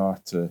linked they are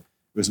to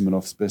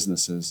Usmanov's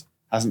businesses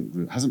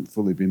hasn't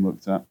fully been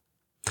looked at.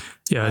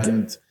 Yeah,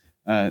 and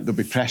there'll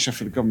be pressure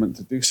for the government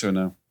to do so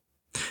now.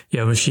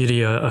 Yeah,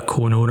 Mashiri, a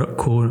co-owner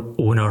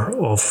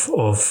of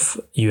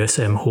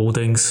USM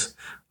Holdings,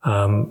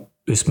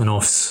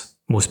 Usmanov's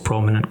most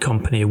prominent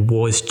company,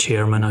 was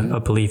chairman. I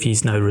believe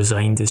he's now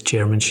resigned his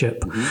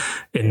chairmanship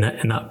in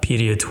that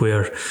period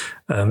where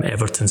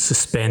Everton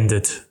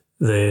suspended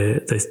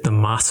the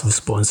massive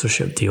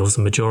sponsorship deals.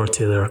 The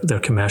majority of their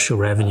commercial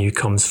revenue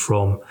comes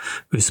from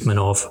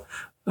Usmanov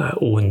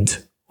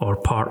owned or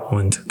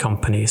part-owned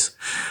companies.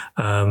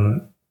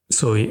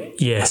 So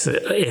yes,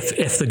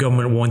 if the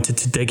government wanted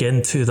to dig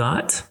into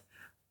that,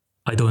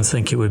 I don't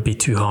think it would be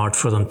too hard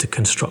for them to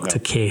construct a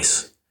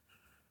case.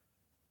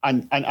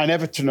 And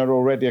Everton are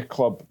already a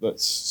club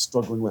that's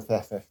struggling with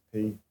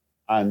FFP,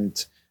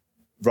 and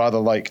rather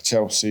like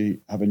Chelsea,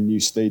 have a new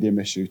stadium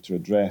issue to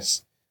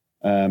address,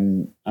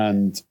 and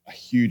a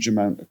huge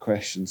amount of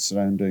questions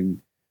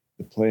surrounding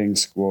the playing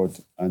squad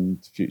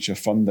and future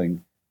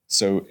funding.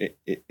 So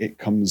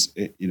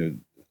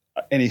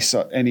any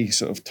sort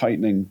of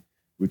tightening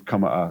would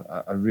come at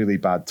a really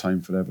bad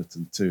time for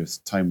Everton too. It's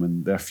a time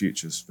when their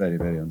future is very,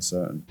 very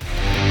uncertain.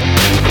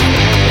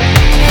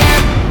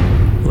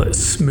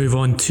 Let's move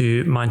on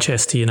to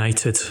Manchester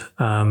United.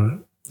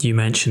 You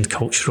mentioned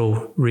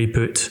cultural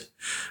reboot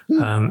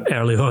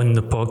early on in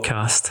the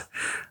podcast.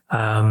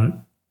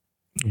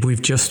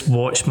 We've just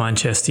watched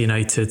Manchester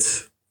United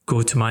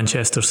go to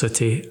Manchester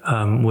City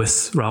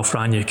with Ralph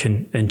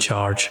Rangnick in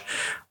charge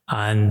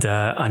and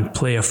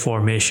play a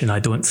formation I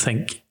don't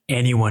think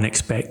anyone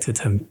expected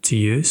him to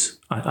use.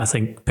 I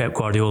think Pep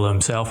Guardiola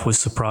himself was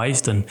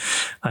surprised and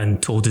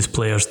told his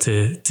players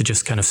to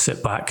just kind of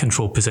sit back,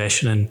 control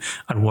possession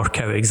and work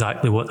out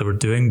exactly what they were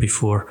doing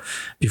before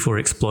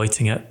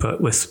exploiting it. But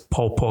with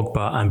Paul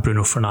Pogba and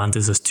Bruno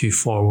Fernandes as two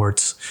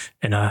forwards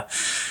in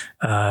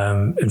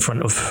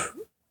front of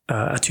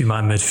a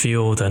two-man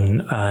midfield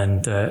and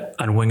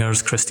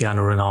wingers,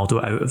 Cristiano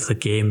Ronaldo out of the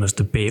game. There's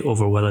debate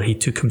over whether he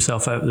took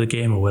himself out of the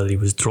game or whether he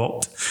was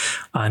dropped,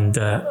 and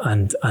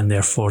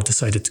therefore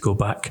decided to go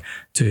back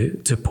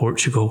to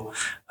Portugal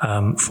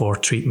for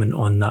treatment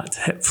on that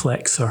hip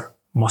flexor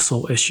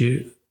muscle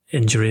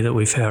injury that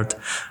we've heard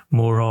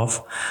more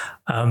of.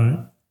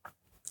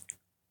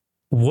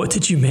 What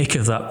did you make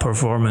of that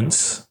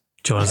performance,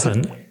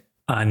 Jonathan?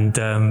 And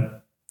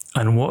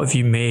what have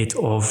you made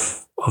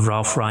of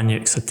Ralph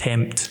Rangnick's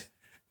attempt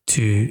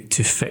to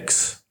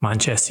fix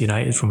Manchester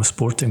United from a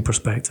sporting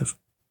perspective?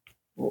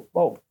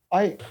 Well,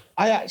 I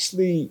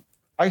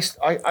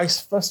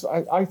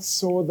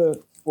saw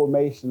the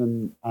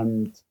formation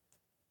and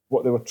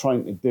what they were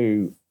trying to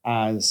do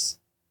as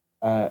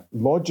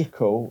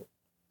logical,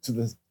 to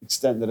the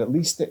extent that at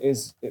least it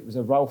was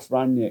a Ralph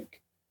Rangnick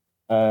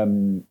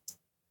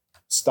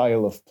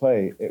style of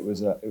play. It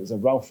was a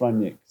Ralph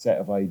Rangnick set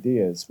of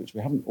ideas, which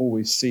we haven't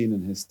always seen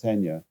in his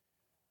tenure.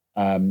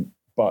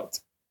 But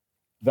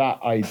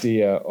that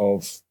idea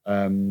of,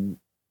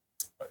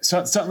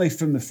 certainly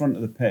from the front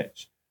of the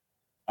pitch,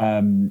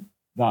 that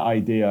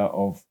idea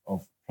of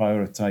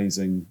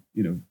prioritising,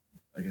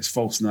 I guess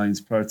false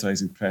nines,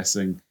 prioritising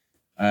pressing.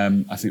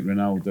 I think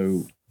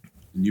Ronaldo,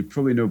 and you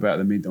probably know better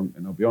than me,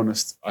 Duncan, I'll be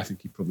honest, I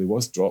think he probably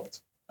was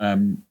dropped.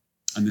 And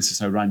this is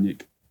how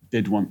Rangnick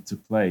did want to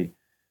play.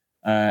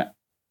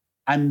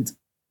 And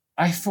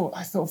I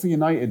thought for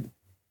United,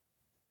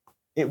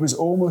 it was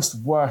almost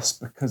worse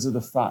because of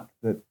the fact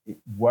that it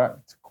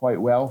worked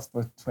quite well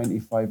for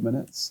 25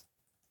 minutes.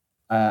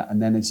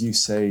 And then, as you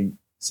say,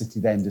 City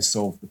then just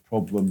solved the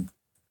problem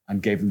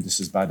and gave them just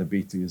as bad a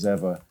beating as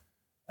ever.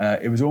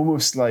 It was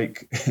almost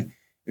like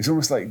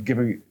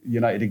giving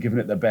United had given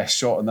it their best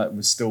shot, and that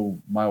was still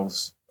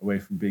miles away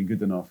from being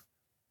good enough,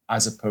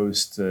 as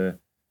opposed to,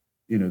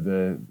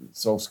 the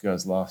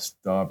Solskjaer's last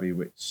derby,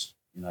 which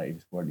United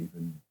just weren't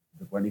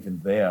even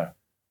there.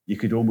 You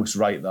could almost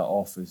write that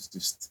off as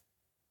just,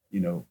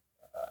 a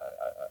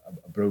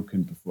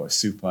broken before a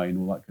supine,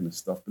 all that kind of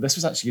stuff. But this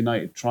was actually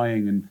United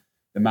trying, and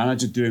the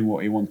manager doing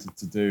what he wanted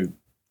to do.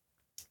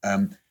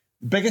 The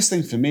biggest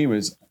thing for me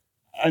was,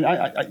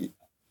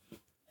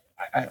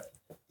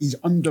 he's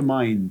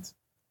undermined.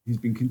 He's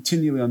been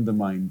continually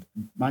undermined.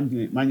 Man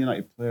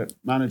United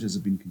managers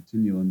have been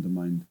continually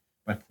undermined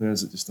by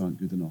players that just aren't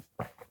good enough,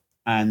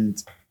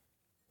 and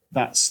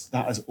that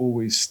has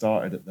always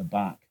started at the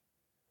back,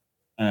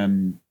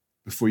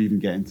 before you even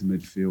get into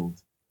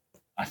midfield.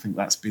 I think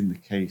that's been the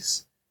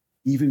case,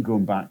 even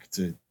going back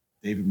to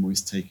David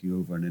Moyes taking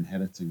over and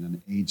inheriting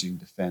an aging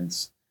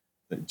defence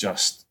that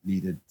just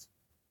needed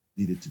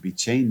to be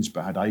changed,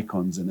 but had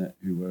icons in it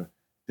who were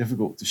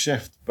difficult to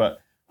shift.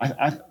 But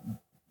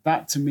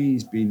that to me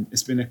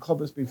it's been a club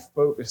that's been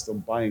focused on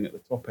buying at the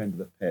top end of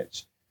the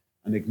pitch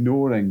and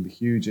ignoring the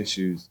huge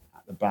issues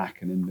at the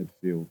back and in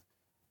midfield.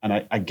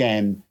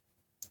 And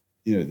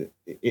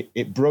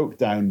it broke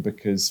down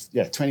because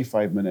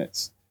 25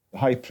 minutes, the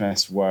high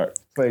press worked,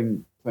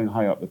 playing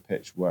high up the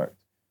pitch worked,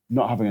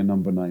 not having a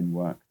number 9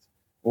 worked,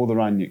 all the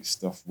Rangnick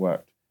stuff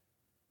worked,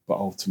 but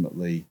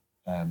ultimately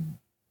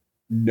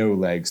no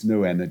legs,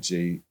 no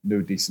energy,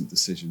 no decent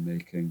decision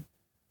making,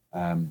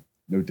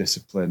 no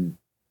discipline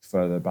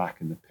further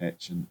back in the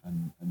pitch, and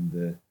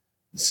the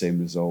same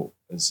result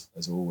as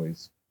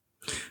always.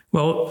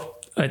 Well,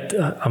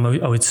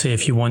 I would say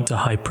if you want a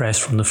high press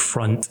from the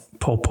front,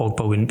 Paul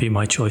Pogba wouldn't be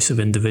my choice of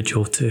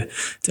individual to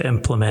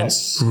implement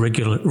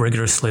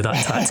rigorously that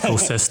tactical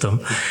system.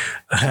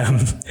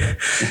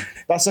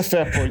 That's a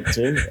fair point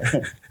too.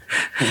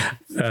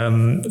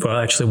 Well,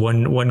 actually,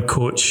 one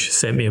coach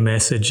sent me a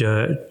message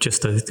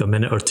just a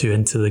minute or two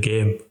into the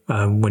game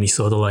when he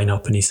saw the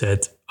lineup, and he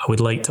said, "I would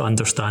like to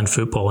understand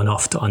football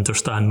enough to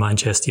understand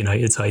Manchester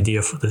United's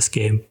idea for this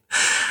game.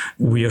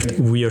 We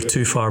are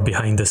too far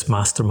behind this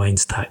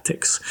mastermind's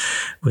tactics,"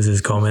 was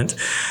his comment.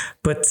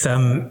 But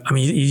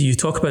you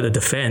talk about the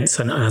defence,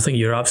 and I think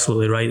you're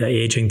absolutely right, that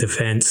ageing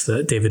defence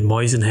that David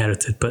Moyes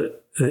inherited.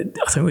 But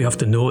I think we have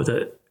to note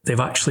that they've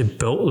actually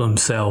built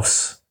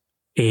themselves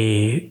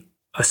a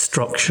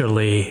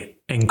structurally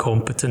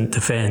incompetent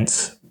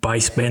defence by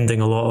spending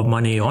a lot of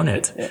money on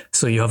it. Yeah.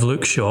 So you have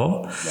Luke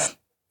Shaw,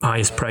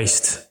 highest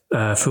priced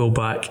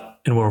fullback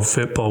in world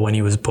football when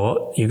he was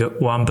bought. You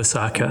got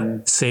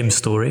Wan-Bissaka, same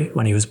story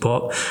when he was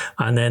bought,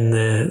 and then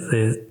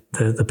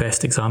the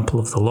best example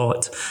of the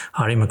lot,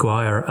 Harry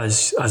Maguire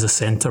as a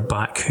centre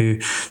back, who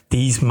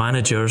these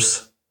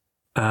managers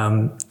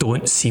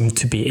don't seem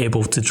to be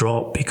able to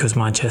drop because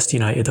Manchester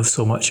United have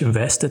so much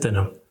invested in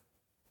him.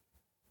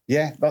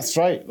 Yeah, that's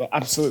right.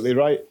 Absolutely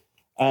right.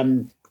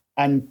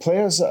 And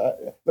players,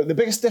 but the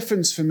biggest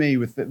difference for me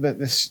with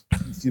this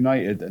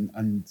United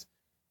and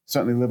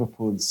certainly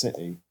Liverpool and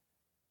City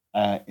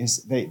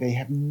is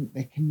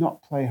they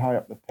cannot play high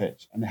up the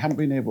pitch, and they haven't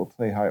been able to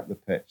play high up the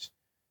pitch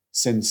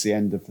since the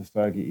end of the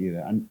Fergie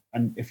era.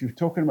 And if you're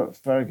talking about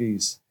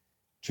Fergie's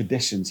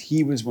traditions,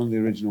 he was one of the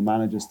original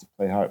managers to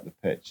play high up the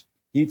pitch.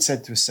 He'd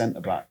said to his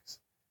centre-backs,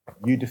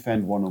 "You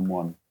defend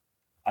one-on-one.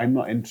 I'm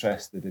not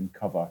interested in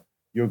cover.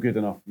 You're good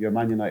enough. You're a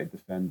Man United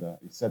defender."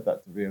 He said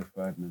that to Rio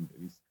Ferdinand.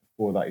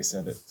 Before that, he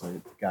said it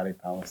to Gary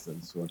Pallister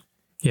and so on.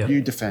 Yeah.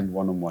 "You defend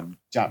one-on-one.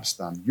 Jap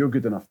stand. You're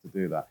good enough to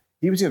do that."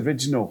 He was the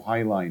original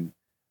high line.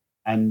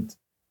 And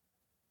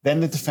then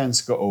the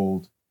defence got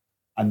old.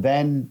 And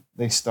then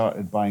they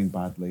started buying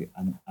badly.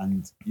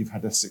 And you've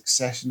had a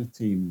succession of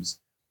teams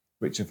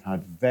which have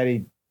had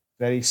very,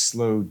 very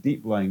slow,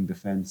 deep-lying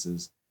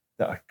defences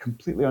that are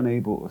completely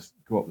unable to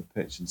go up the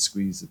pitch and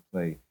squeeze the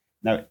play.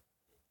 Now,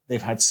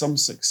 they've had some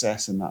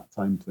success in that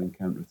time playing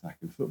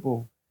counter-attacking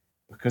football.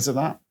 Because of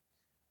that,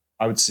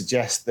 I would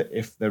suggest that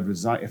if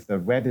they're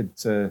wedded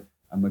to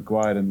a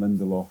Maguire and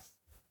Lindelof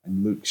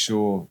and Luke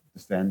Shaw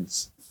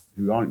defence,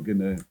 who aren't going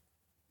to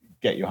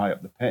get you high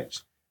up the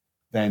pitch,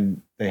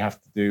 then they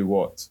have to do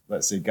what,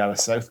 let's say, Gareth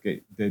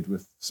Southgate did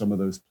with some of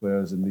those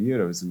players in the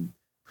Euros and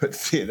put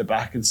 3 at the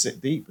back and sit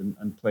deep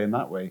and play in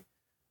that way.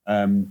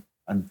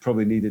 And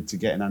probably needed to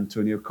get an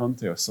Antonio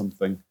Conte or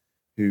something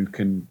who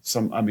can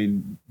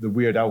the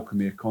weird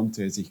alchemy of Conte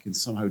is he can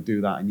somehow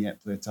do that and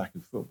yet play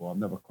attacking football. I've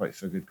never quite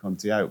figured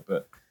Conte out,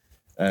 but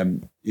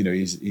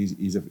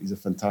he's a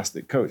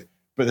fantastic coach.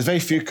 But there's very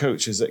few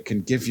coaches that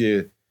can give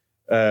you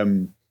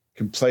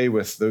can play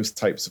with those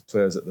types of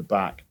players at the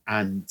back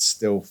and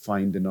still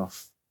find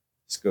enough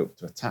scope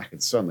to attack.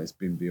 And certainly it's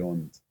been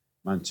beyond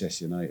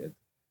Manchester United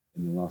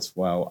in the last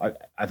while.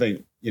 I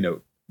think,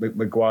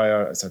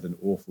 Maguire has had an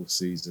awful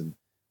season,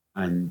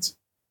 and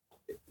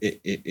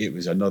it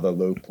was another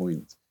low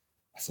point.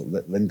 I thought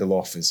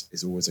Lindelof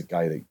is always a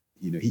guy that,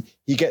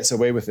 he gets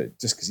away with it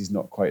just because he's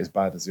not quite as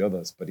bad as the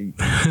others. But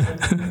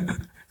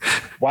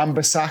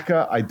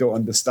Wan-Bissaka, I don't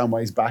understand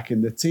why he's back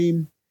in the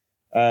team.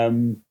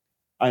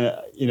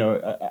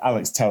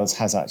 Alex Telles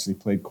has actually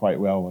played quite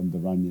well under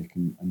Rangnick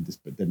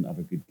but didn't have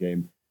a good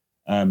game.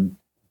 And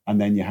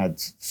then you had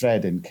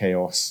Fred in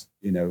chaos,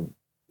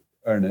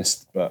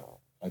 earnest, but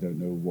I don't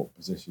know what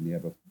position he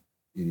ever.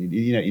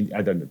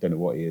 I don't know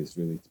what he is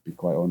really, to be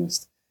quite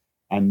honest.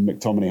 And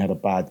McTominay had a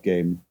bad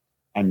game.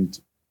 And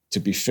to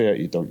be fair,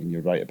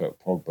 you're right about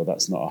Pogba.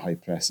 That's not a high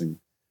pressing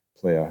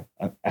player.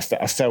 I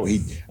felt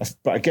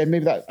but again,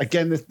 maybe that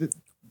again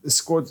the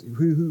squad.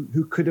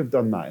 Who could have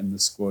done that in the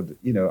squad?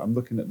 I'm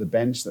looking at the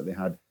bench that they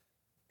had.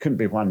 Couldn't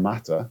be Juan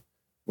Mata.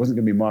 Wasn't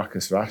going to be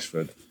Marcus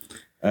Rashford.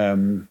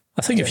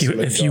 I think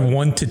if you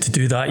wanted to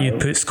do that, you'd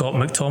put Scott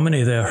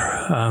McTominay there.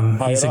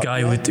 He's a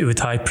guy with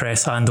high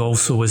press and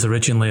also was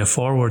originally a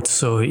forward,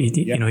 so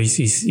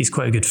he's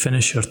quite a good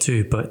finisher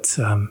too. But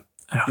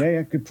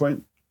good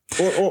point.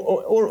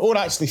 Or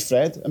actually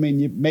Fred. I mean,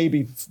 you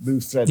maybe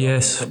move Fred to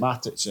put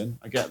Matic in.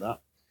 I get that.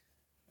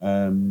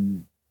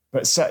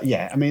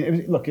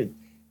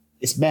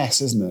 It's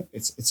mess, isn't it?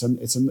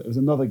 It was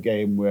another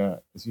game where,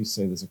 as you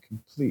say, there's a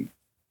complete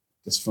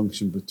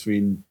dysfunction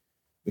between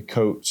the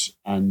coach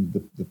and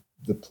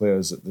the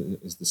players at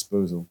his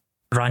disposal.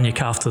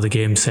 Rangnick after the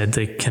game said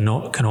they can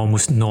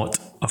almost not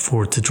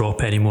afford to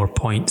drop any more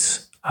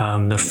points.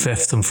 They're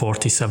fifth on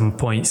 47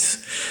 points,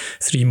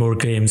 3 more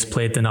games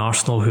played than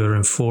Arsenal, who are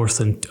in fourth,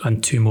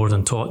 and 2 more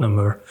than Tottenham,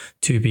 who are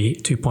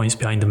 2 points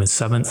behind them in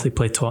seventh. They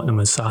play Tottenham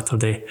on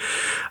Saturday.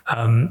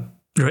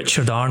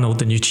 Richard Arnold,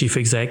 the new chief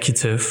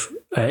executive,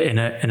 in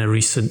a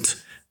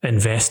recent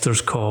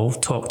investors call,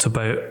 talked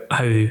about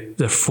how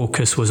their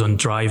focus was on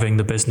driving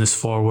the business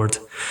forward,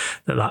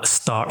 that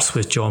starts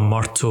with John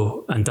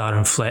Murtough and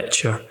Darren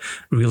Fletcher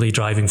really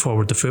driving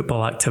forward the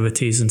football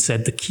activities, and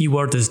said the key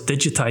word is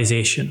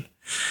digitisation.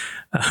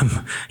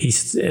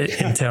 He's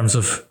in terms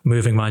of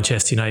moving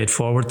Manchester United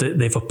forward,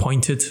 they've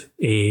appointed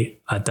a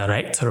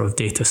director of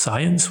data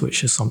science,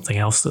 which is something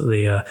else that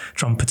they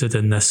trumpeted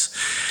in this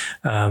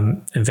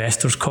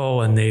investors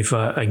call, and they've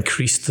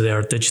increased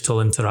their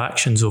digital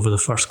interactions over the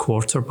first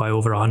quarter by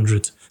over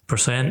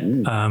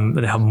 100%.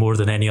 They have more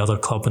than any other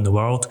club in the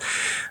world,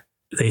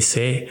 they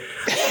say.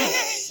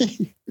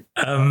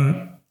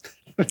 How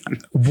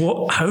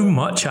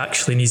much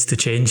actually needs to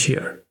change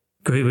here?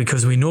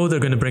 Because we know they're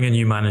going to bring a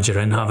new manager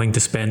in, having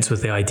dispensed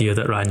with the idea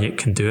that Rangnick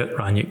can do it.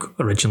 Rangnick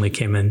originally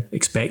came in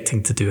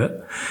expecting to do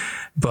it.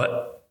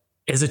 But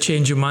is a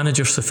change of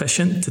manager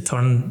sufficient to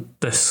turn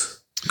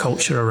this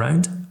culture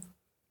around?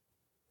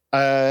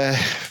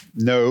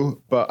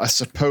 No, but I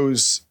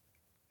suppose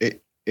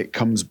it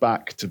comes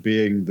back to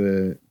being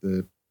the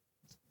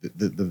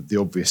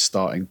obvious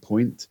starting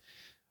point.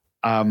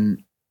 I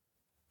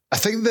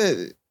think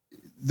that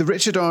the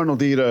Richard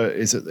Arnold era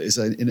is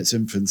in its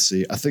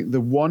infancy. I think the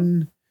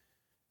one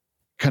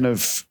kind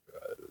of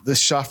the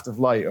shaft of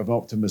light of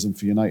optimism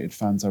for United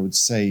fans, I would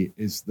say,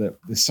 is that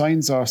the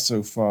signs are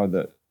so far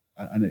that,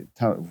 and it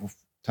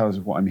tells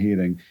you what I'm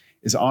hearing,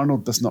 is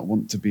Arnold does not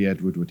want to be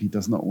Ed Woodward. He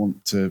does not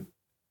want to,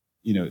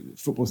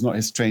 football's not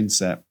his train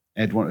set.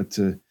 Ed wanted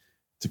to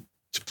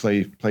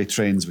play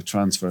trains with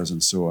transfers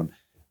and so on,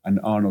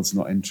 and Arnold's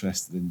not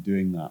interested in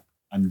doing that,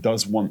 and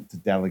does want to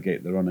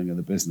delegate the running of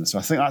the business. So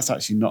I think that's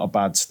actually not a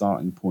bad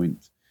starting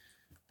point,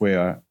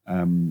 where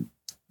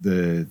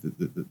the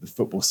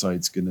football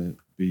side's going to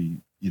be,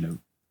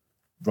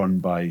 run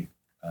by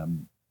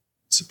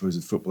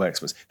supposed football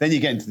experts. Then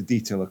you get into the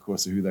detail, of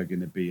course, of who they're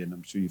going to be, and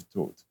I'm sure you've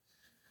talked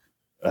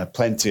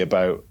plenty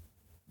about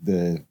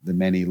the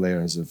many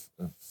layers of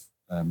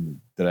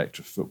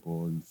director of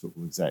football and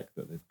football exec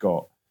that they've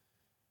got.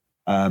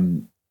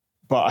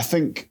 But I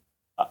think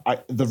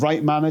the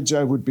right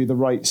manager would be the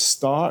right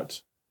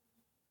start,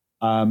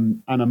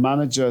 and a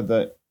manager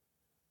that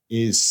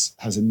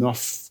has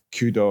enough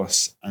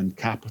kudos and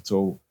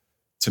capital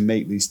to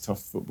make these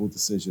tough football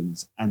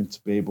decisions, and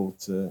to be able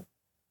to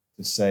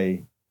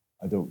say,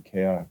 I don't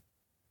care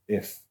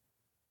if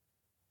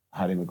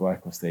Harry Maguire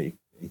cost £80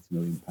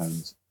 million.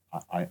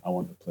 I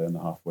want to play on the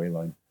halfway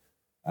line,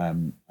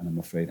 and I'm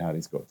afraid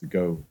Harry's got to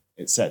go,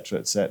 etc.,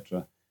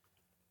 etc.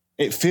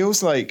 It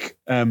feels like.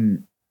 I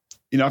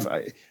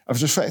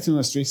was reflecting on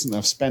this recently.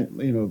 I've spent,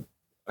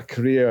 a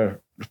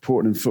career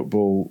reporting in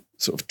football,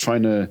 sort of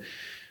trying to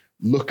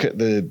look at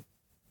the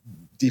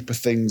deeper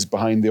things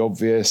behind the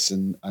obvious,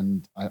 and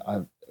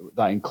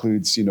that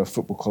includes,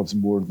 football clubs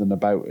more than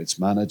about its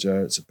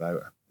manager. It's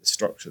about the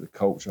structure, the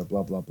culture,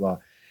 blah, blah, blah.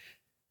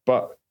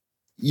 But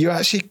you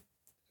actually,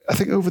 I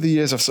think over the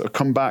years, I've sort of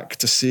come back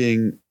to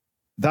seeing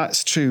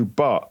that's true,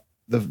 but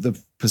the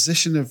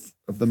position of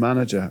the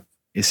manager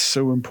is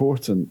so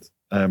important,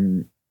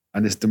 and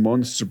is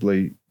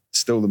demonstrably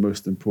still the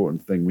most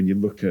important thing when you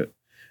look at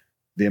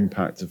the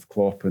impact of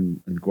Klopp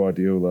and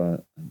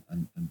Guardiola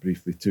and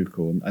briefly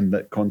Tuchel and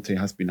that Conte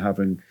has been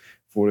having,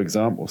 for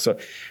example. So,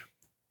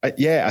 I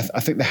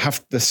think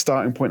the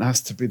starting point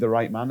has to be the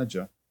right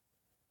manager.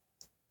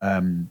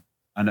 And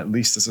at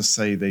least, as I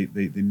say,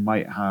 they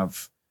might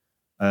have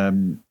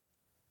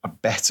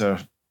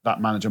that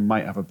manager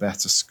might have a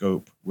better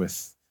scope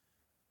with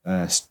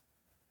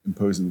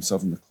imposing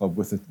themselves on the club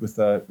with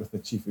a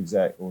chief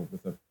exec or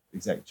with a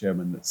exec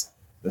chairman that's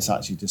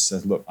actually just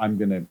says, look, I'm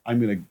gonna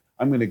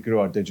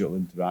grow our digital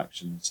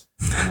interactions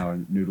and our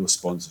noodle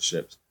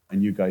sponsorships,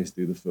 and you guys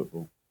do the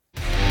football.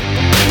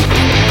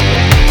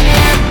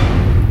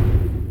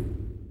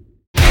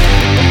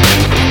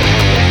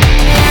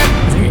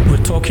 I think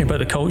we're talking about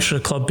the culture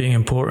of the club being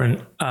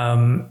important,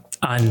 and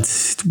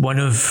one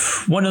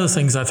of the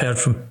things I've heard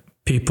from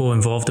people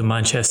involved in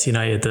Manchester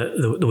United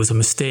that there was a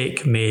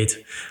mistake made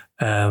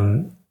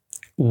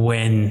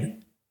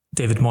when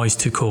David Moyes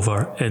took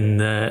over in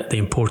the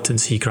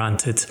importance he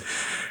granted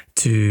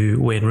to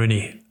Wayne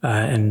Rooney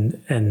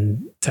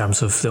in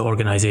terms of the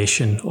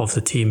organisation of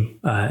the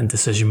team and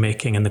decision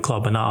making in the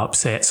club, and that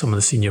upset some of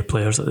the senior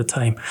players at the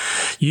time.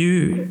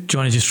 You,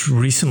 Johnny, just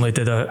recently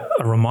did a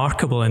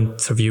remarkable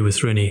interview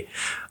with Rooney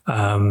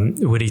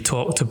where he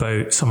talked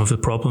about some of the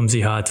problems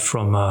he had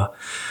from a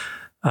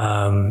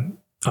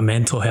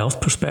mental health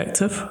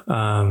perspective,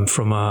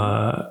 from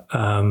a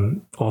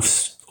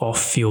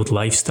off-field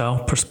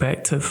lifestyle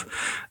perspective.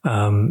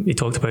 He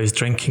talked about his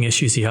drinking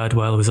issues he had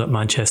while he was at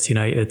Manchester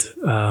United.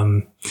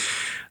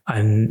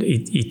 And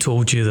he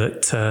told you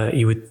that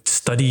he would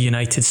study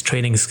United's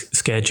training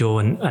schedule,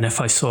 and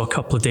if I saw a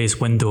couple of days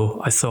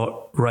window, I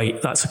thought,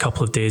 right, that's a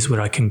couple of days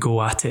where I can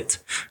go at it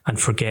and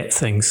forget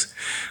things.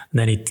 And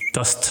then he'd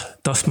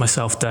dust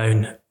myself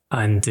down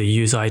and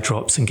use eye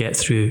drops and get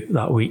through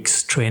that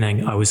week's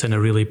training. I was in a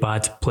really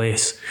bad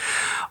place.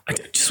 I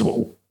just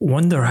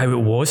wonder how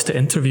it was to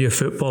interview a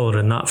footballer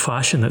in that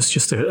fashion. It's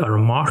just a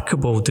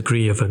remarkable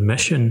degree of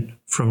admission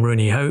from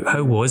Rooney.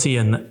 How was he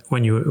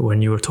when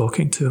you were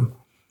talking to him?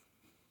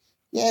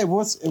 Yeah, it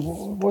was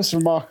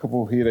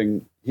remarkable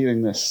hearing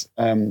this.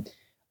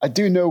 I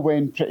do know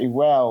Wayne pretty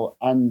well,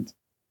 and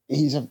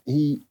he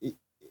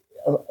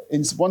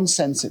in one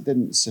sense it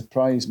didn't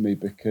surprise me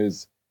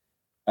because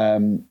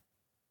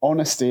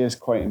honesty is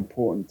quite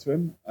important to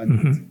him,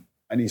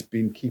 and he's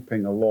been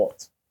keeping a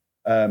lot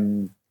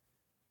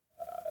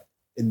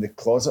in the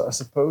closet, I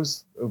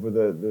suppose, over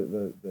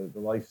the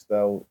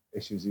lifestyle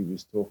issues he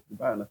was talking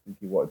about. And I think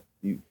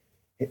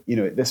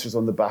this was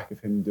on the back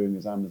of him doing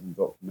his Amazon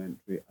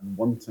documentary and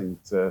wanting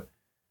to.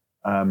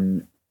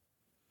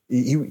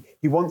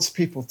 He wants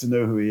people to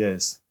know who he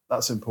is.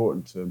 That's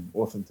important to him.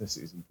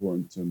 Authenticity is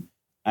important to him,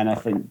 and I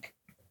think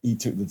he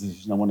took the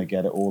decision. I want to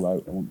get it all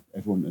out. I want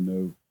everyone to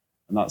know.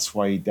 And that's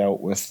why he dealt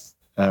with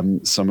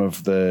some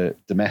of the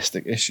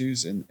domestic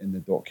issues in the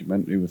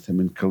documentary with him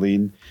and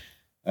Colleen,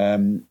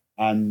 and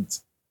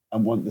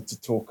wanted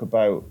to talk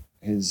about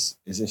his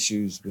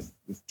issues with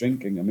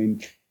drinking. I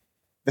mean,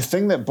 the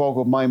thing that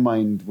boggled my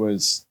mind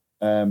was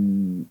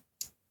the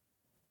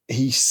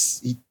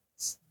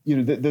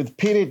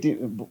period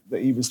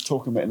that he was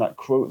talking about in that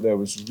quote there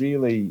was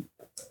really,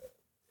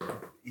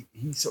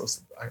 he sort of,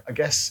 I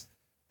guess,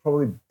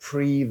 probably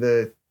pre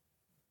the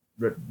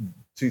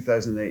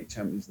 2008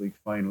 Champions League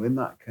final, in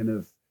that kind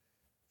of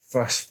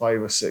first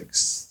 5 or 6,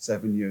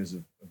 7 years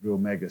of real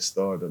mega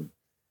stardom,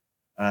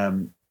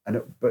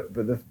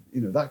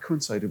 that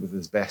coincided with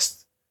his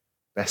best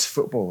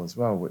football as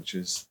well, which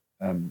is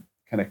kind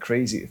of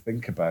crazy to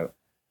think about,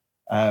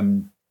 but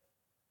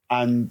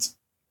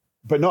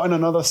not in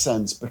another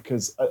sense,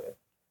 because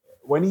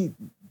when he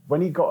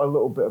got a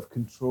little bit of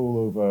control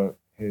over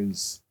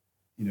his,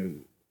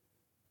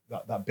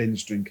 that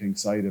binge drinking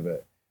side of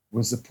it,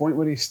 was the point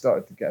where he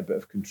started to get a bit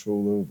of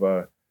control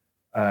over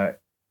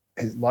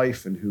his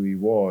life and who he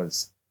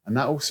was. And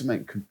that also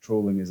meant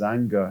controlling his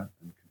anger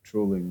and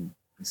controlling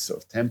his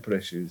sort of temper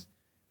issues,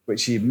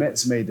 which he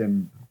admits made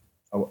him,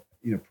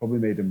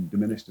 probably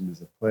diminished him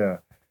as a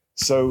player.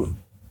 So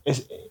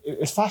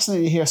it's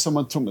fascinating to hear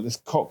someone talking about this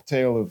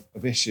cocktail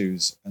of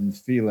issues and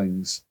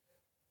feelings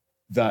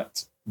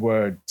that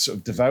were sort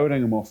of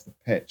devouring him off the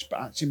pitch,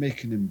 but actually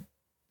making him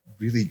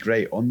really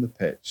great on the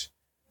pitch.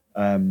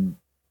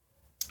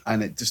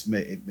 And it just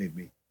made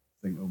me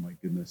think, oh my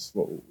goodness,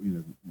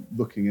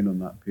 looking in on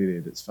that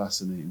period, it's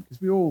fascinating, because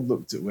we all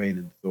looked at Wayne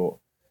and thought,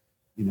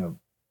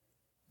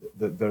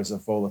 that there's a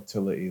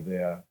volatility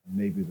there,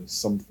 maybe there's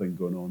something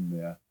going on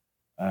there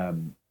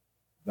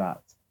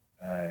that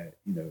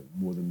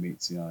more than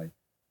meets the eye.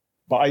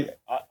 But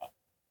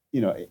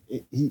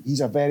he's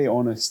a very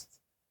honest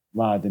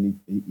lad, and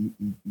he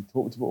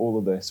talked about all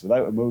of this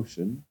without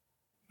emotion,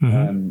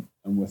 and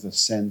with a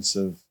sense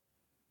of,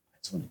 I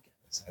just want to get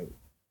this out.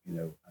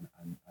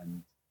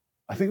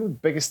 I think the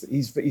biggest,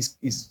 he's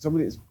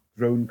somebody that's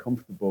grown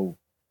comfortable,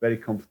 very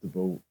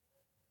comfortable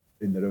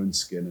in their own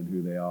skin and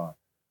who they are,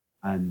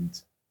 and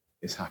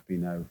is happy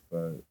now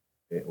for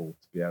it all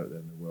to be out there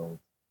in the world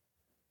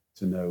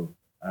to know.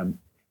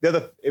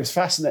 It was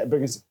fascinating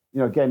because,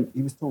 again,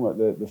 he was talking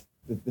about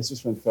this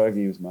was when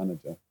Fergie was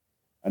manager,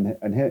 and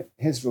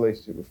his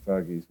relationship with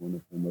Fergie is one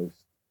of the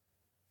most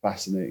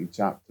fascinating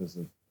chapters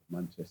of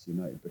Manchester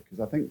United, because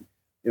I think,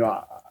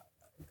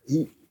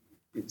 he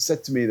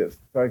said to me that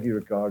Fergie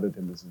regarded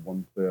him as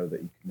one player that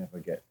he could never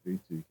get through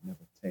to, he could never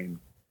tame.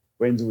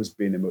 Wayne's always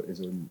been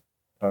his own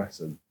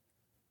person,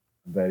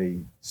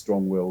 very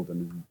strong-willed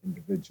and an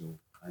individual,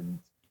 and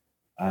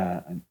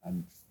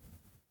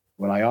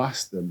when I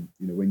asked him,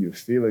 when you were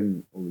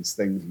feeling all these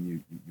things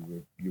and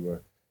you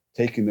were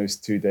taking those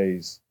 2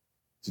 days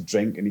to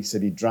drink, and he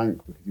said he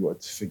drank because he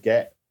wanted to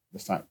forget the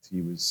fact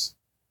he was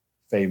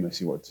famous.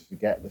 He wanted to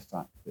forget the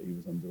fact that he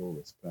was under all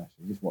this pressure.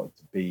 He just wanted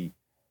to be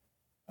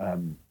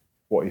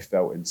what he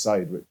felt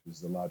inside, which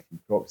was the lad from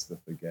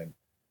Croxteth again,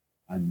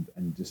 and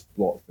just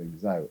blot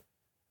things out.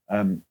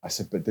 I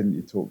said, but didn't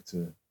you talk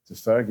to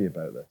Fergie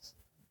about this?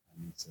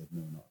 And he said,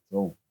 no, not at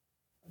all.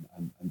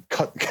 And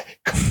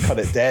cut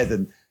it dead.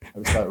 And I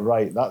was like,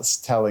 right, that's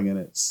telling in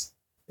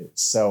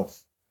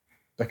itself,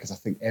 because I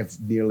think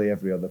nearly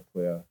every other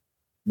player,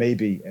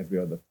 maybe every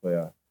other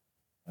player,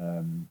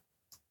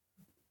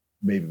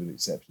 maybe with the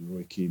exception of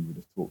Roy Keane, would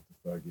have talked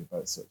to Fergie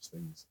about such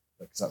things,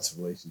 because that's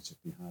a relationship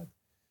he had.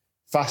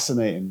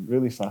 Fascinating,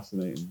 really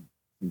fascinating,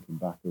 thinking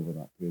back over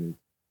that period.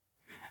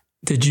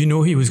 Did you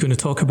know he was going to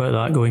talk about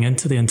that going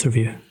into the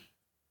interview?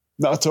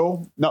 Not at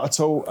all. Not at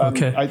all.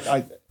 Okay.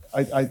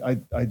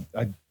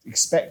 I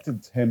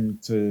expected him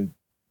to,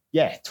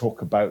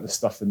 talk about the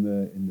stuff in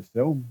the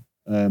film,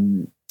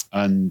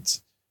 and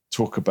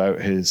talk about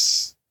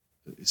his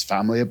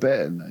family a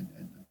bit and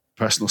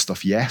personal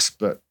stuff. Yes,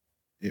 but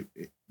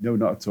no,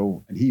 not at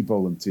all. And he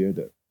volunteered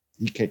it.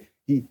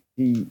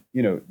 He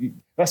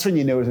that's when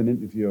you know as an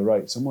interviewer,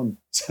 right? Someone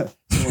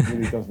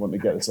really does want to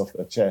get this off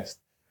their chest.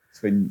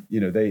 It's when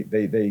they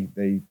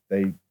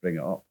bring it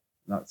up.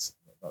 That's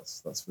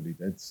what he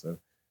did. So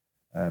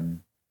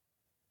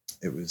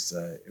it was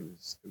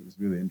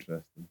really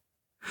interesting.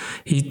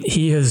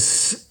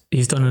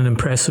 He's done an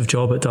impressive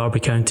job at Derby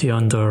County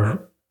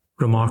under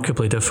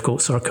remarkably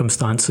difficult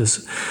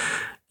circumstances.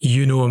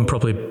 You know him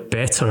probably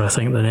better, I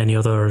think, than any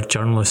other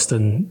journalist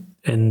in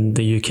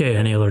the UK,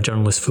 any other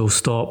journalist full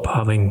stop,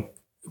 having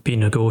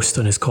been a ghost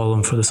on his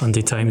column for the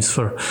Sunday Times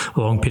for a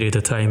long period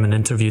of time and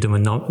interviewed him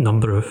on a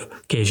number of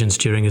occasions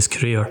during his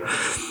career.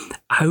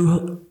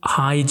 How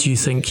high do you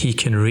think he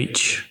can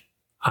reach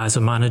as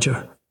a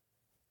manager?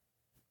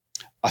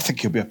 I think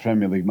he'll be a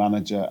Premier League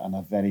manager, and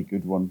a very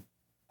good one.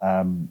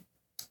 I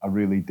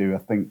really do. I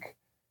think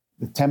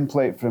the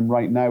template for him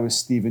right now is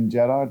Steven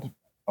Gerrard.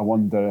 I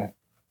wonder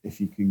if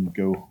he can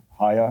go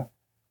higher.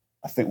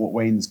 I think what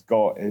Wayne's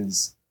got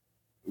is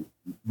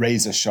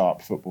razor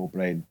sharp football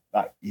brain.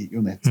 That you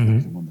only had to look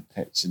at him on the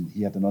pitch, and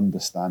he had an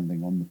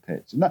understanding on the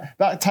pitch. And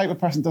that type of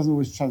person doesn't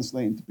always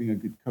translate into being a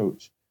good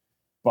coach,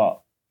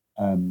 but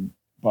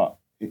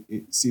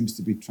it seems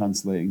to be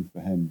translating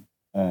for him.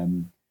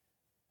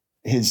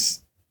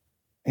 His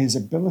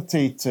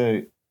ability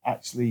to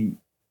actually,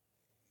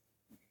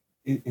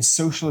 his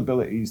social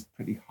ability is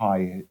pretty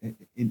high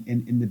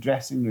in the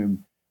dressing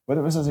room.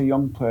 Whether it was as a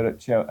young player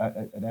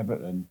at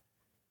Everton,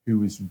 who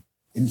was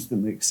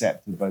instantly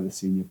accepted by the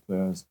senior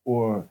players,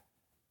 or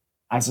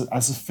as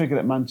a figure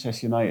at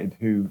Manchester United,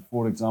 who,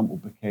 for example,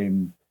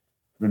 became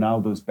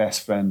Ronaldo's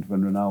best friend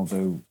when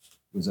Ronaldo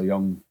was a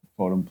young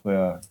foreign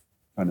player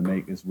trying to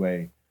make his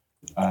way,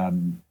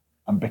 and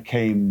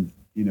became,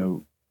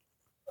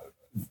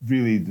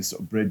 really the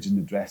sort of bridge in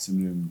the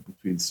dressing room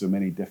between so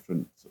many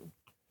different sort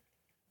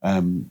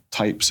of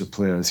types of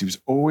players. He was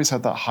always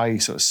had that high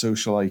sort of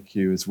social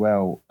IQ as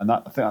well, and I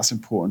think that's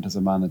important as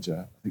a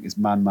manager. I think his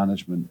man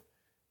management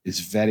is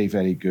very,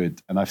 very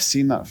good, and I've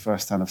seen that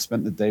firsthand. I've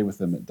spent the day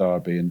with him at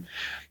Derby and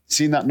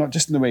seen that not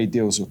just in the way he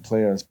deals with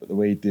players, but the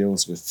way he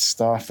deals with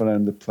staff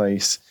around the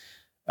place.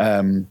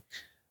 And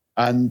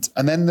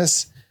then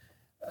there's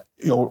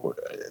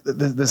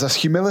a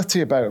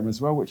humility about him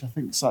as well, which I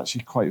think is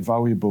actually quite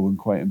valuable and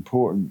quite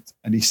important.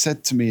 And he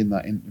said to me in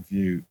that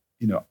interview,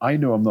 I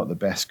know I'm not the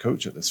best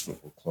coach at this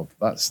football club.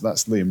 That's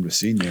Liam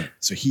Rossini.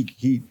 So he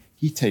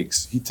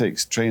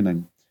takes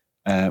training.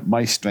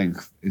 My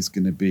strength is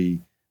going to be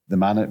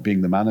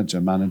being the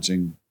manager,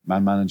 managing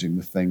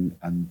the thing,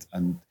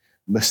 and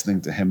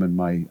listening to him and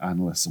my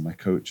analysts and my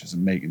coaches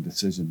and making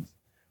decisions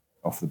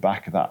off the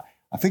back of that.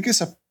 I think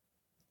it's a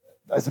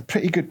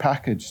pretty good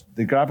package.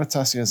 The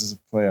gravitas he has as a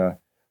player,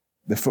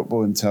 the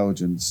football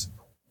intelligence,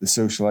 the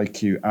social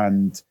IQ,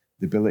 and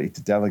the ability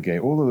to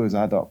delegate, all of those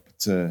add up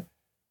to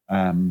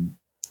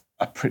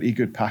a pretty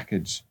good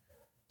package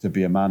to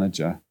be a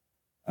manager.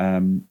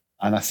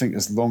 And I think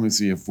as long as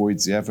he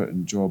avoids the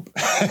Everton job,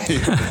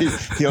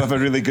 he'll have a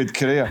really good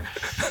career.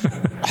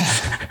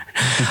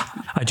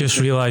 I just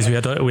realised we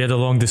had a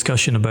long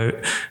discussion about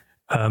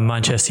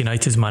Manchester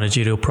United's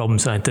managerial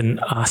problems, and I didn't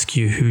ask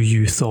you who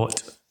you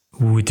thought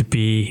would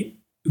be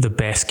the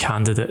best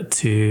candidate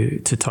to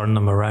turn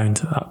them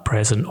around at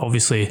present.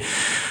 Obviously,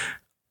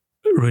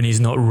 Rooney's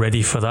not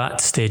ready for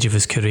that stage of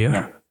his career.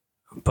 No.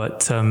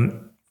 But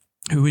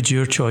who would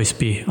your choice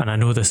be? And I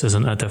know this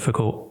isn't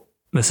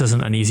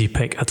an easy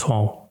pick at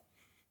all.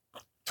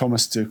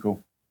 Thomas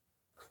Tuchel,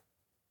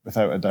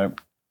 without a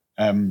doubt.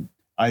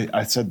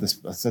 I said this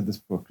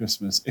before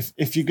Christmas.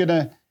 If you're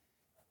gonna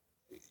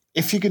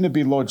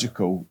be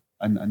logical,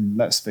 and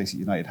let's face it,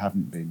 United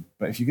haven't been,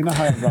 but if you're gonna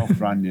hire Ralph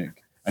Rangnick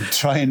and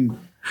try and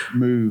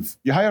move,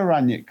 you hire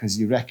Rangnick because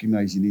you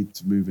recognise you need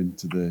to move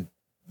into the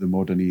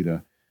modern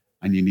era,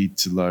 and you need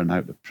to learn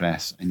how to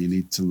press, and you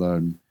need to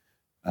learn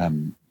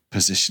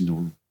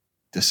positional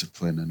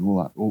discipline and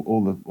all that,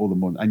 all the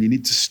modern, and you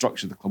need to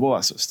structure the club, all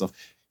that sort of stuff.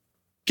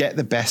 Get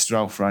the best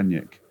Ralph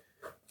Rangnick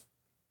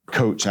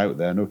coach out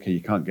there, and okay,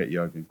 you can't get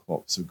Jurgen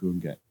Klopp, so go and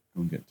get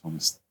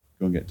Thomas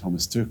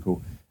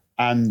Tuchel.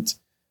 And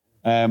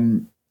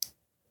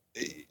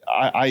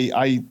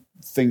I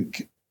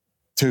think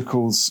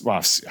Tuchel's, well,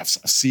 I've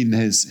seen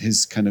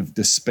his kind of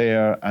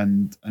despair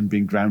and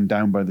being ground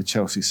down by the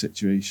Chelsea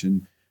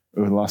situation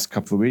over the last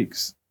couple of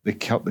weeks. The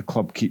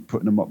club keep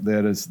putting him up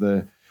there as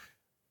the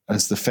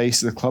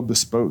face of the club, the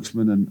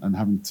spokesman, and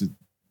having to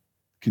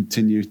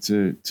continue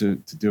to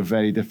do a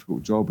very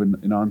difficult job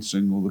in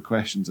answering all the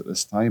questions at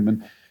this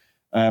time.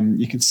 And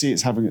you can see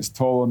it's having its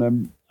toll on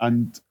him.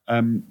 And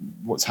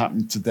what's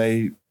happened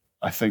today,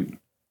 I think,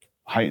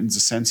 heightens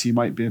the sense he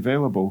might be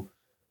available.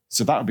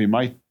 So that would be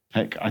my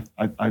pick. I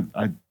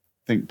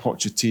think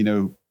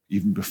Pochettino,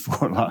 even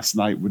before last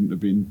night, wouldn't have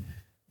been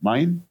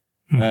mine.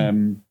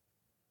 Mm-hmm.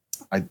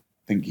 I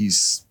think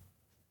he's,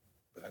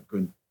 without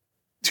going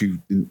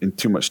in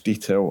too much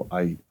detail,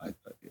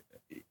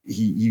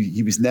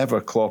 he was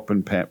never Klopp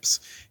and Pep's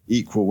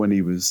equal when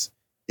he was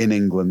in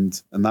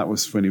England, and that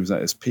was when he was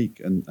at his peak.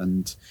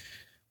 And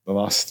the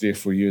last 3 or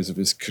 4 years of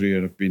his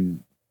career have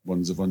been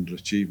ones of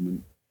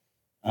underachievement.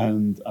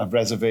 And I have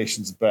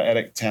reservations about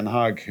Erik ten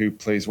Hag, who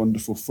plays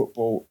wonderful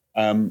football,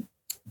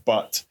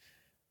 but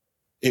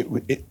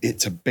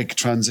it's a big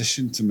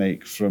transition to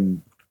make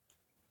from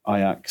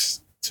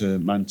Ajax to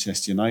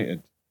Manchester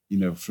United. You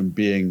know, from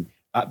being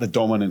at the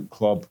dominant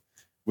club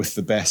with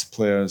the best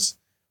players,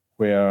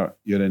 where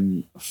you're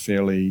in a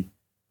fairly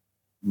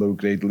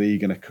low-grade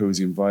league in a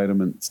cosy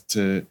environment,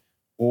 to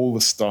all the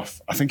stuff.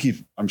 I think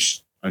I'm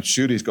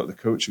sure he's got the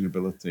coaching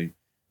ability,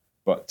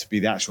 but to be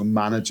the actual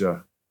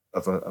manager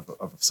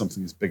of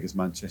something as big as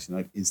Manchester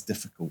United is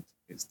difficult.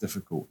 It's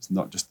difficult. It's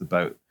not just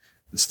about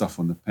the stuff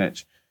on the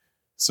pitch.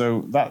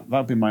 So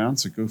that'd be my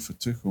answer. Go for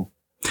Tuchel.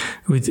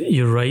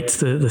 You're right,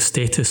 the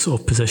status or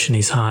position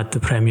he's had, the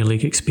Premier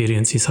League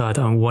experience he's had,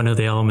 and one of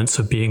the elements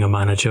of being a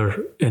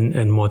manager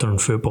in modern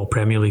football,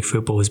 Premier League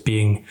football, is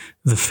being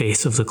the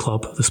face of the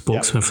club, the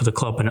spokesman for the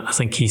club. And I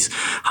think he's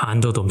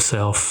handled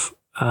himself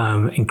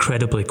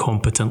incredibly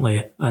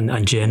competently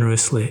and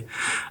generously,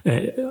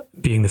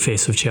 being the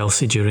face of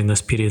Chelsea during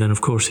this period. And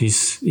of course,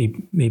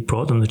 he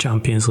brought them the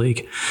Champions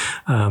League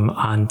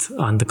and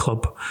the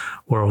Club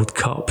World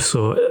Cup.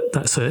 So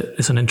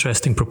it's an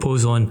interesting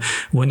proposal. And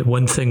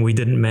one thing we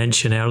didn't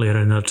mention earlier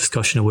in our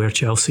discussion of where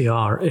Chelsea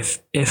are,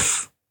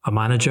 if a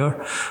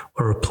manager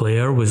or a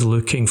player was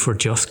looking for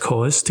just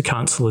cause to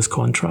cancel his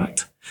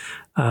contract,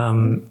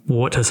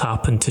 what has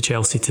happened to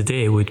Chelsea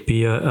today would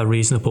be a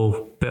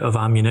reasonable bit of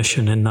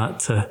ammunition in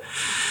that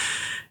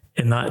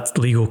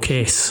legal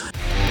case.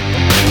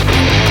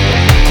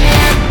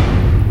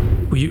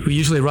 We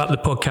usually wrap the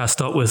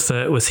podcast up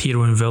with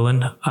hero and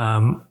villain.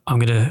 I'm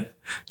going to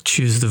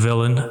choose the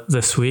villain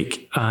this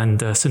week,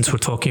 and since we're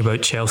talking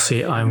about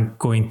Chelsea, I'm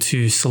going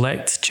to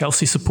select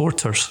Chelsea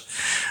supporters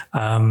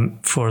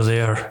for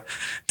their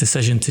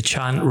decision to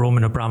chant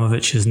Roman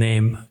Abramovich's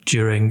name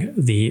during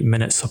the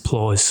minute's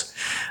applause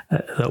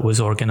that was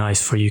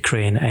organised for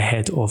Ukraine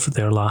ahead of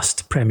their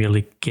last Premier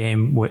League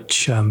game,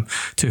 which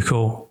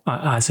Tuchel,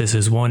 as is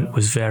his wont,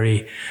 was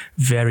very,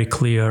 very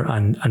clear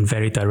and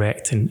very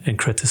direct in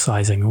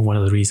criticising. One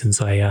of the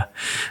reasons I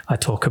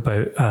talk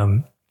about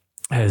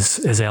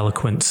his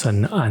eloquence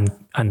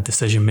and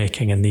decision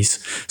making in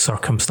these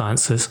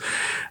circumstances.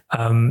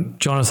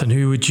 Jonathan,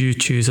 who would you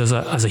choose as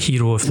a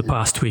hero of the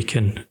past week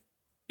in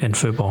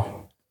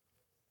football?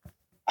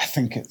 I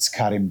think it's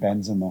Karim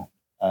Benzema.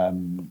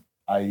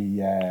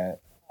 I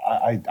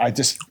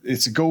just,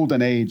 it's a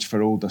golden age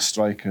for older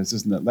strikers,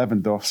 isn't it?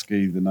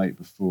 Lewandowski the night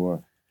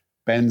before,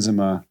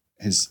 Benzema,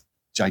 his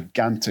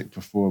gigantic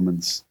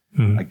performance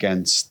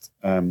against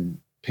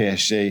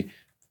PSG,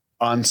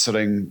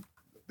 answering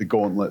the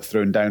gauntlet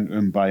thrown down to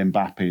him by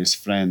Mbappe, his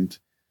friend,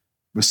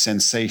 was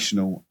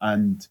sensational.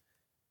 And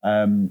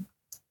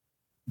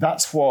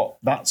that's what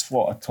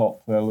a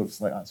top player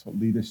looks like. That's what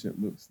leadership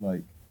looks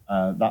like.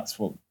 That's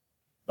what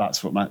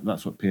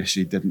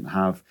PSG didn't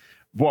have.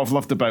 What I've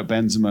loved about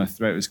Benzema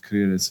throughout his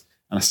career is,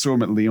 and I saw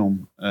him at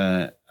Lyon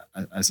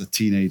as a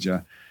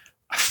teenager,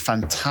 a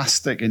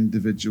fantastic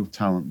individual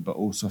talent, but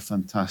also a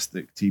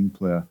fantastic team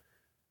player.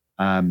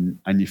 And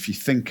if you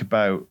think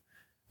about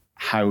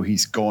how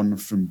he's gone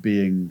from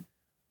being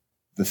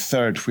the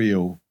third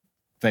wheel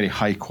very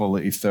high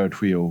quality third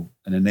wheel,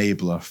 an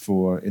enabler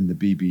for in the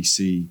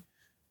BBC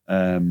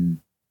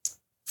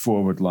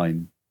forward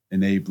line,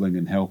 enabling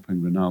and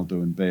helping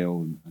Ronaldo and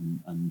Bale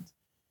and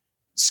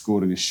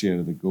scoring a share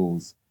of the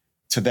goals,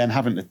 to then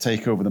having to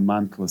take over the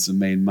mantle as the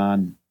main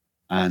man.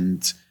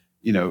 And,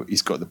 you know,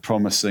 he's got the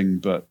promising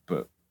but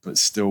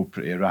still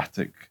pretty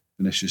erratic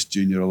Vinicius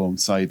Junior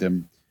alongside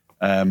him.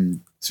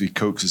 So he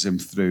coaxes him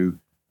through.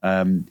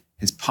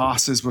 His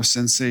passes were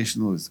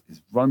sensational. His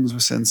runs were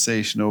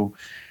sensational.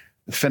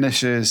 The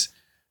finishes.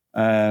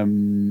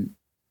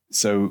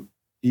 So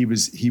he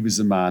was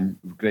the man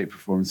with great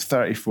performance.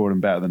 34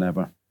 and better than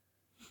ever.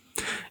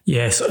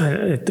 Yes,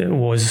 it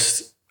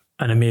was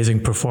an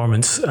amazing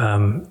performance.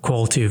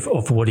 Quality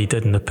of what he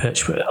did in the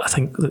pitch. But I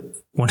think that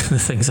one of the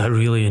things I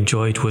really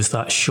enjoyed was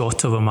that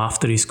shot of him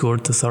after he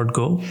scored the third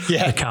goal.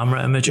 Yeah. The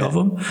camera image of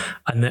him,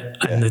 and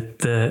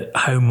the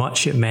how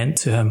much it meant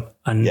to him.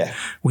 And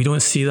we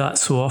don't see that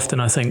so often,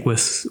 I think,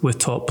 with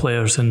top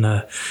players in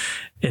the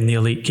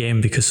elite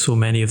game, because so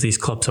many of these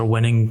clubs are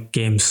winning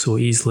games so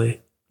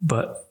easily.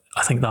 But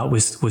I think that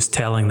was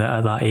telling that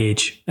at that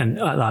age and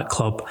at that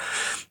club,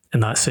 in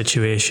that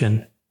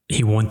situation,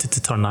 he wanted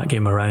to turn that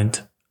game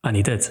around, and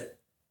he did.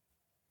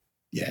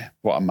 Yeah,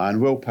 what a man.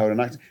 Willpower and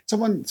action.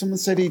 Someone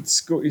said he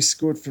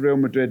scored for Real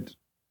Madrid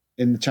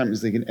in the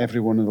Champions League in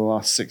every one of the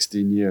last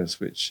 16 years,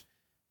 which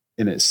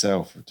in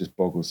itself just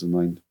boggles the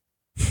mind.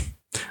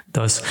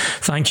 Does.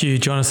 Thank you,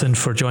 Jonathan,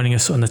 for joining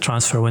us on the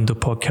Transfer Window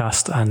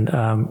podcast, and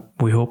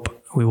we hope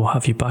we will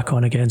have you back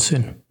on again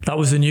soon. That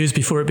was the news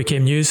before it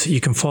became news. You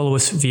can follow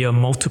us via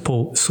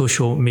multiple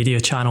social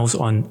media channels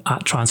on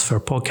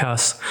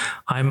 @TransferPodcasts.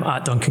 I'm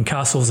 @Duncan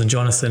Castles, and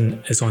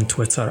Jonathan is on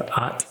Twitter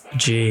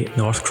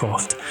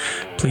 @JNorthcroft.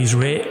 Please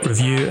rate,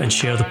 review and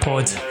share the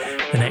pod.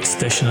 The next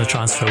edition of the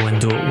Transfer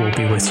Window will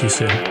be with you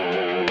soon.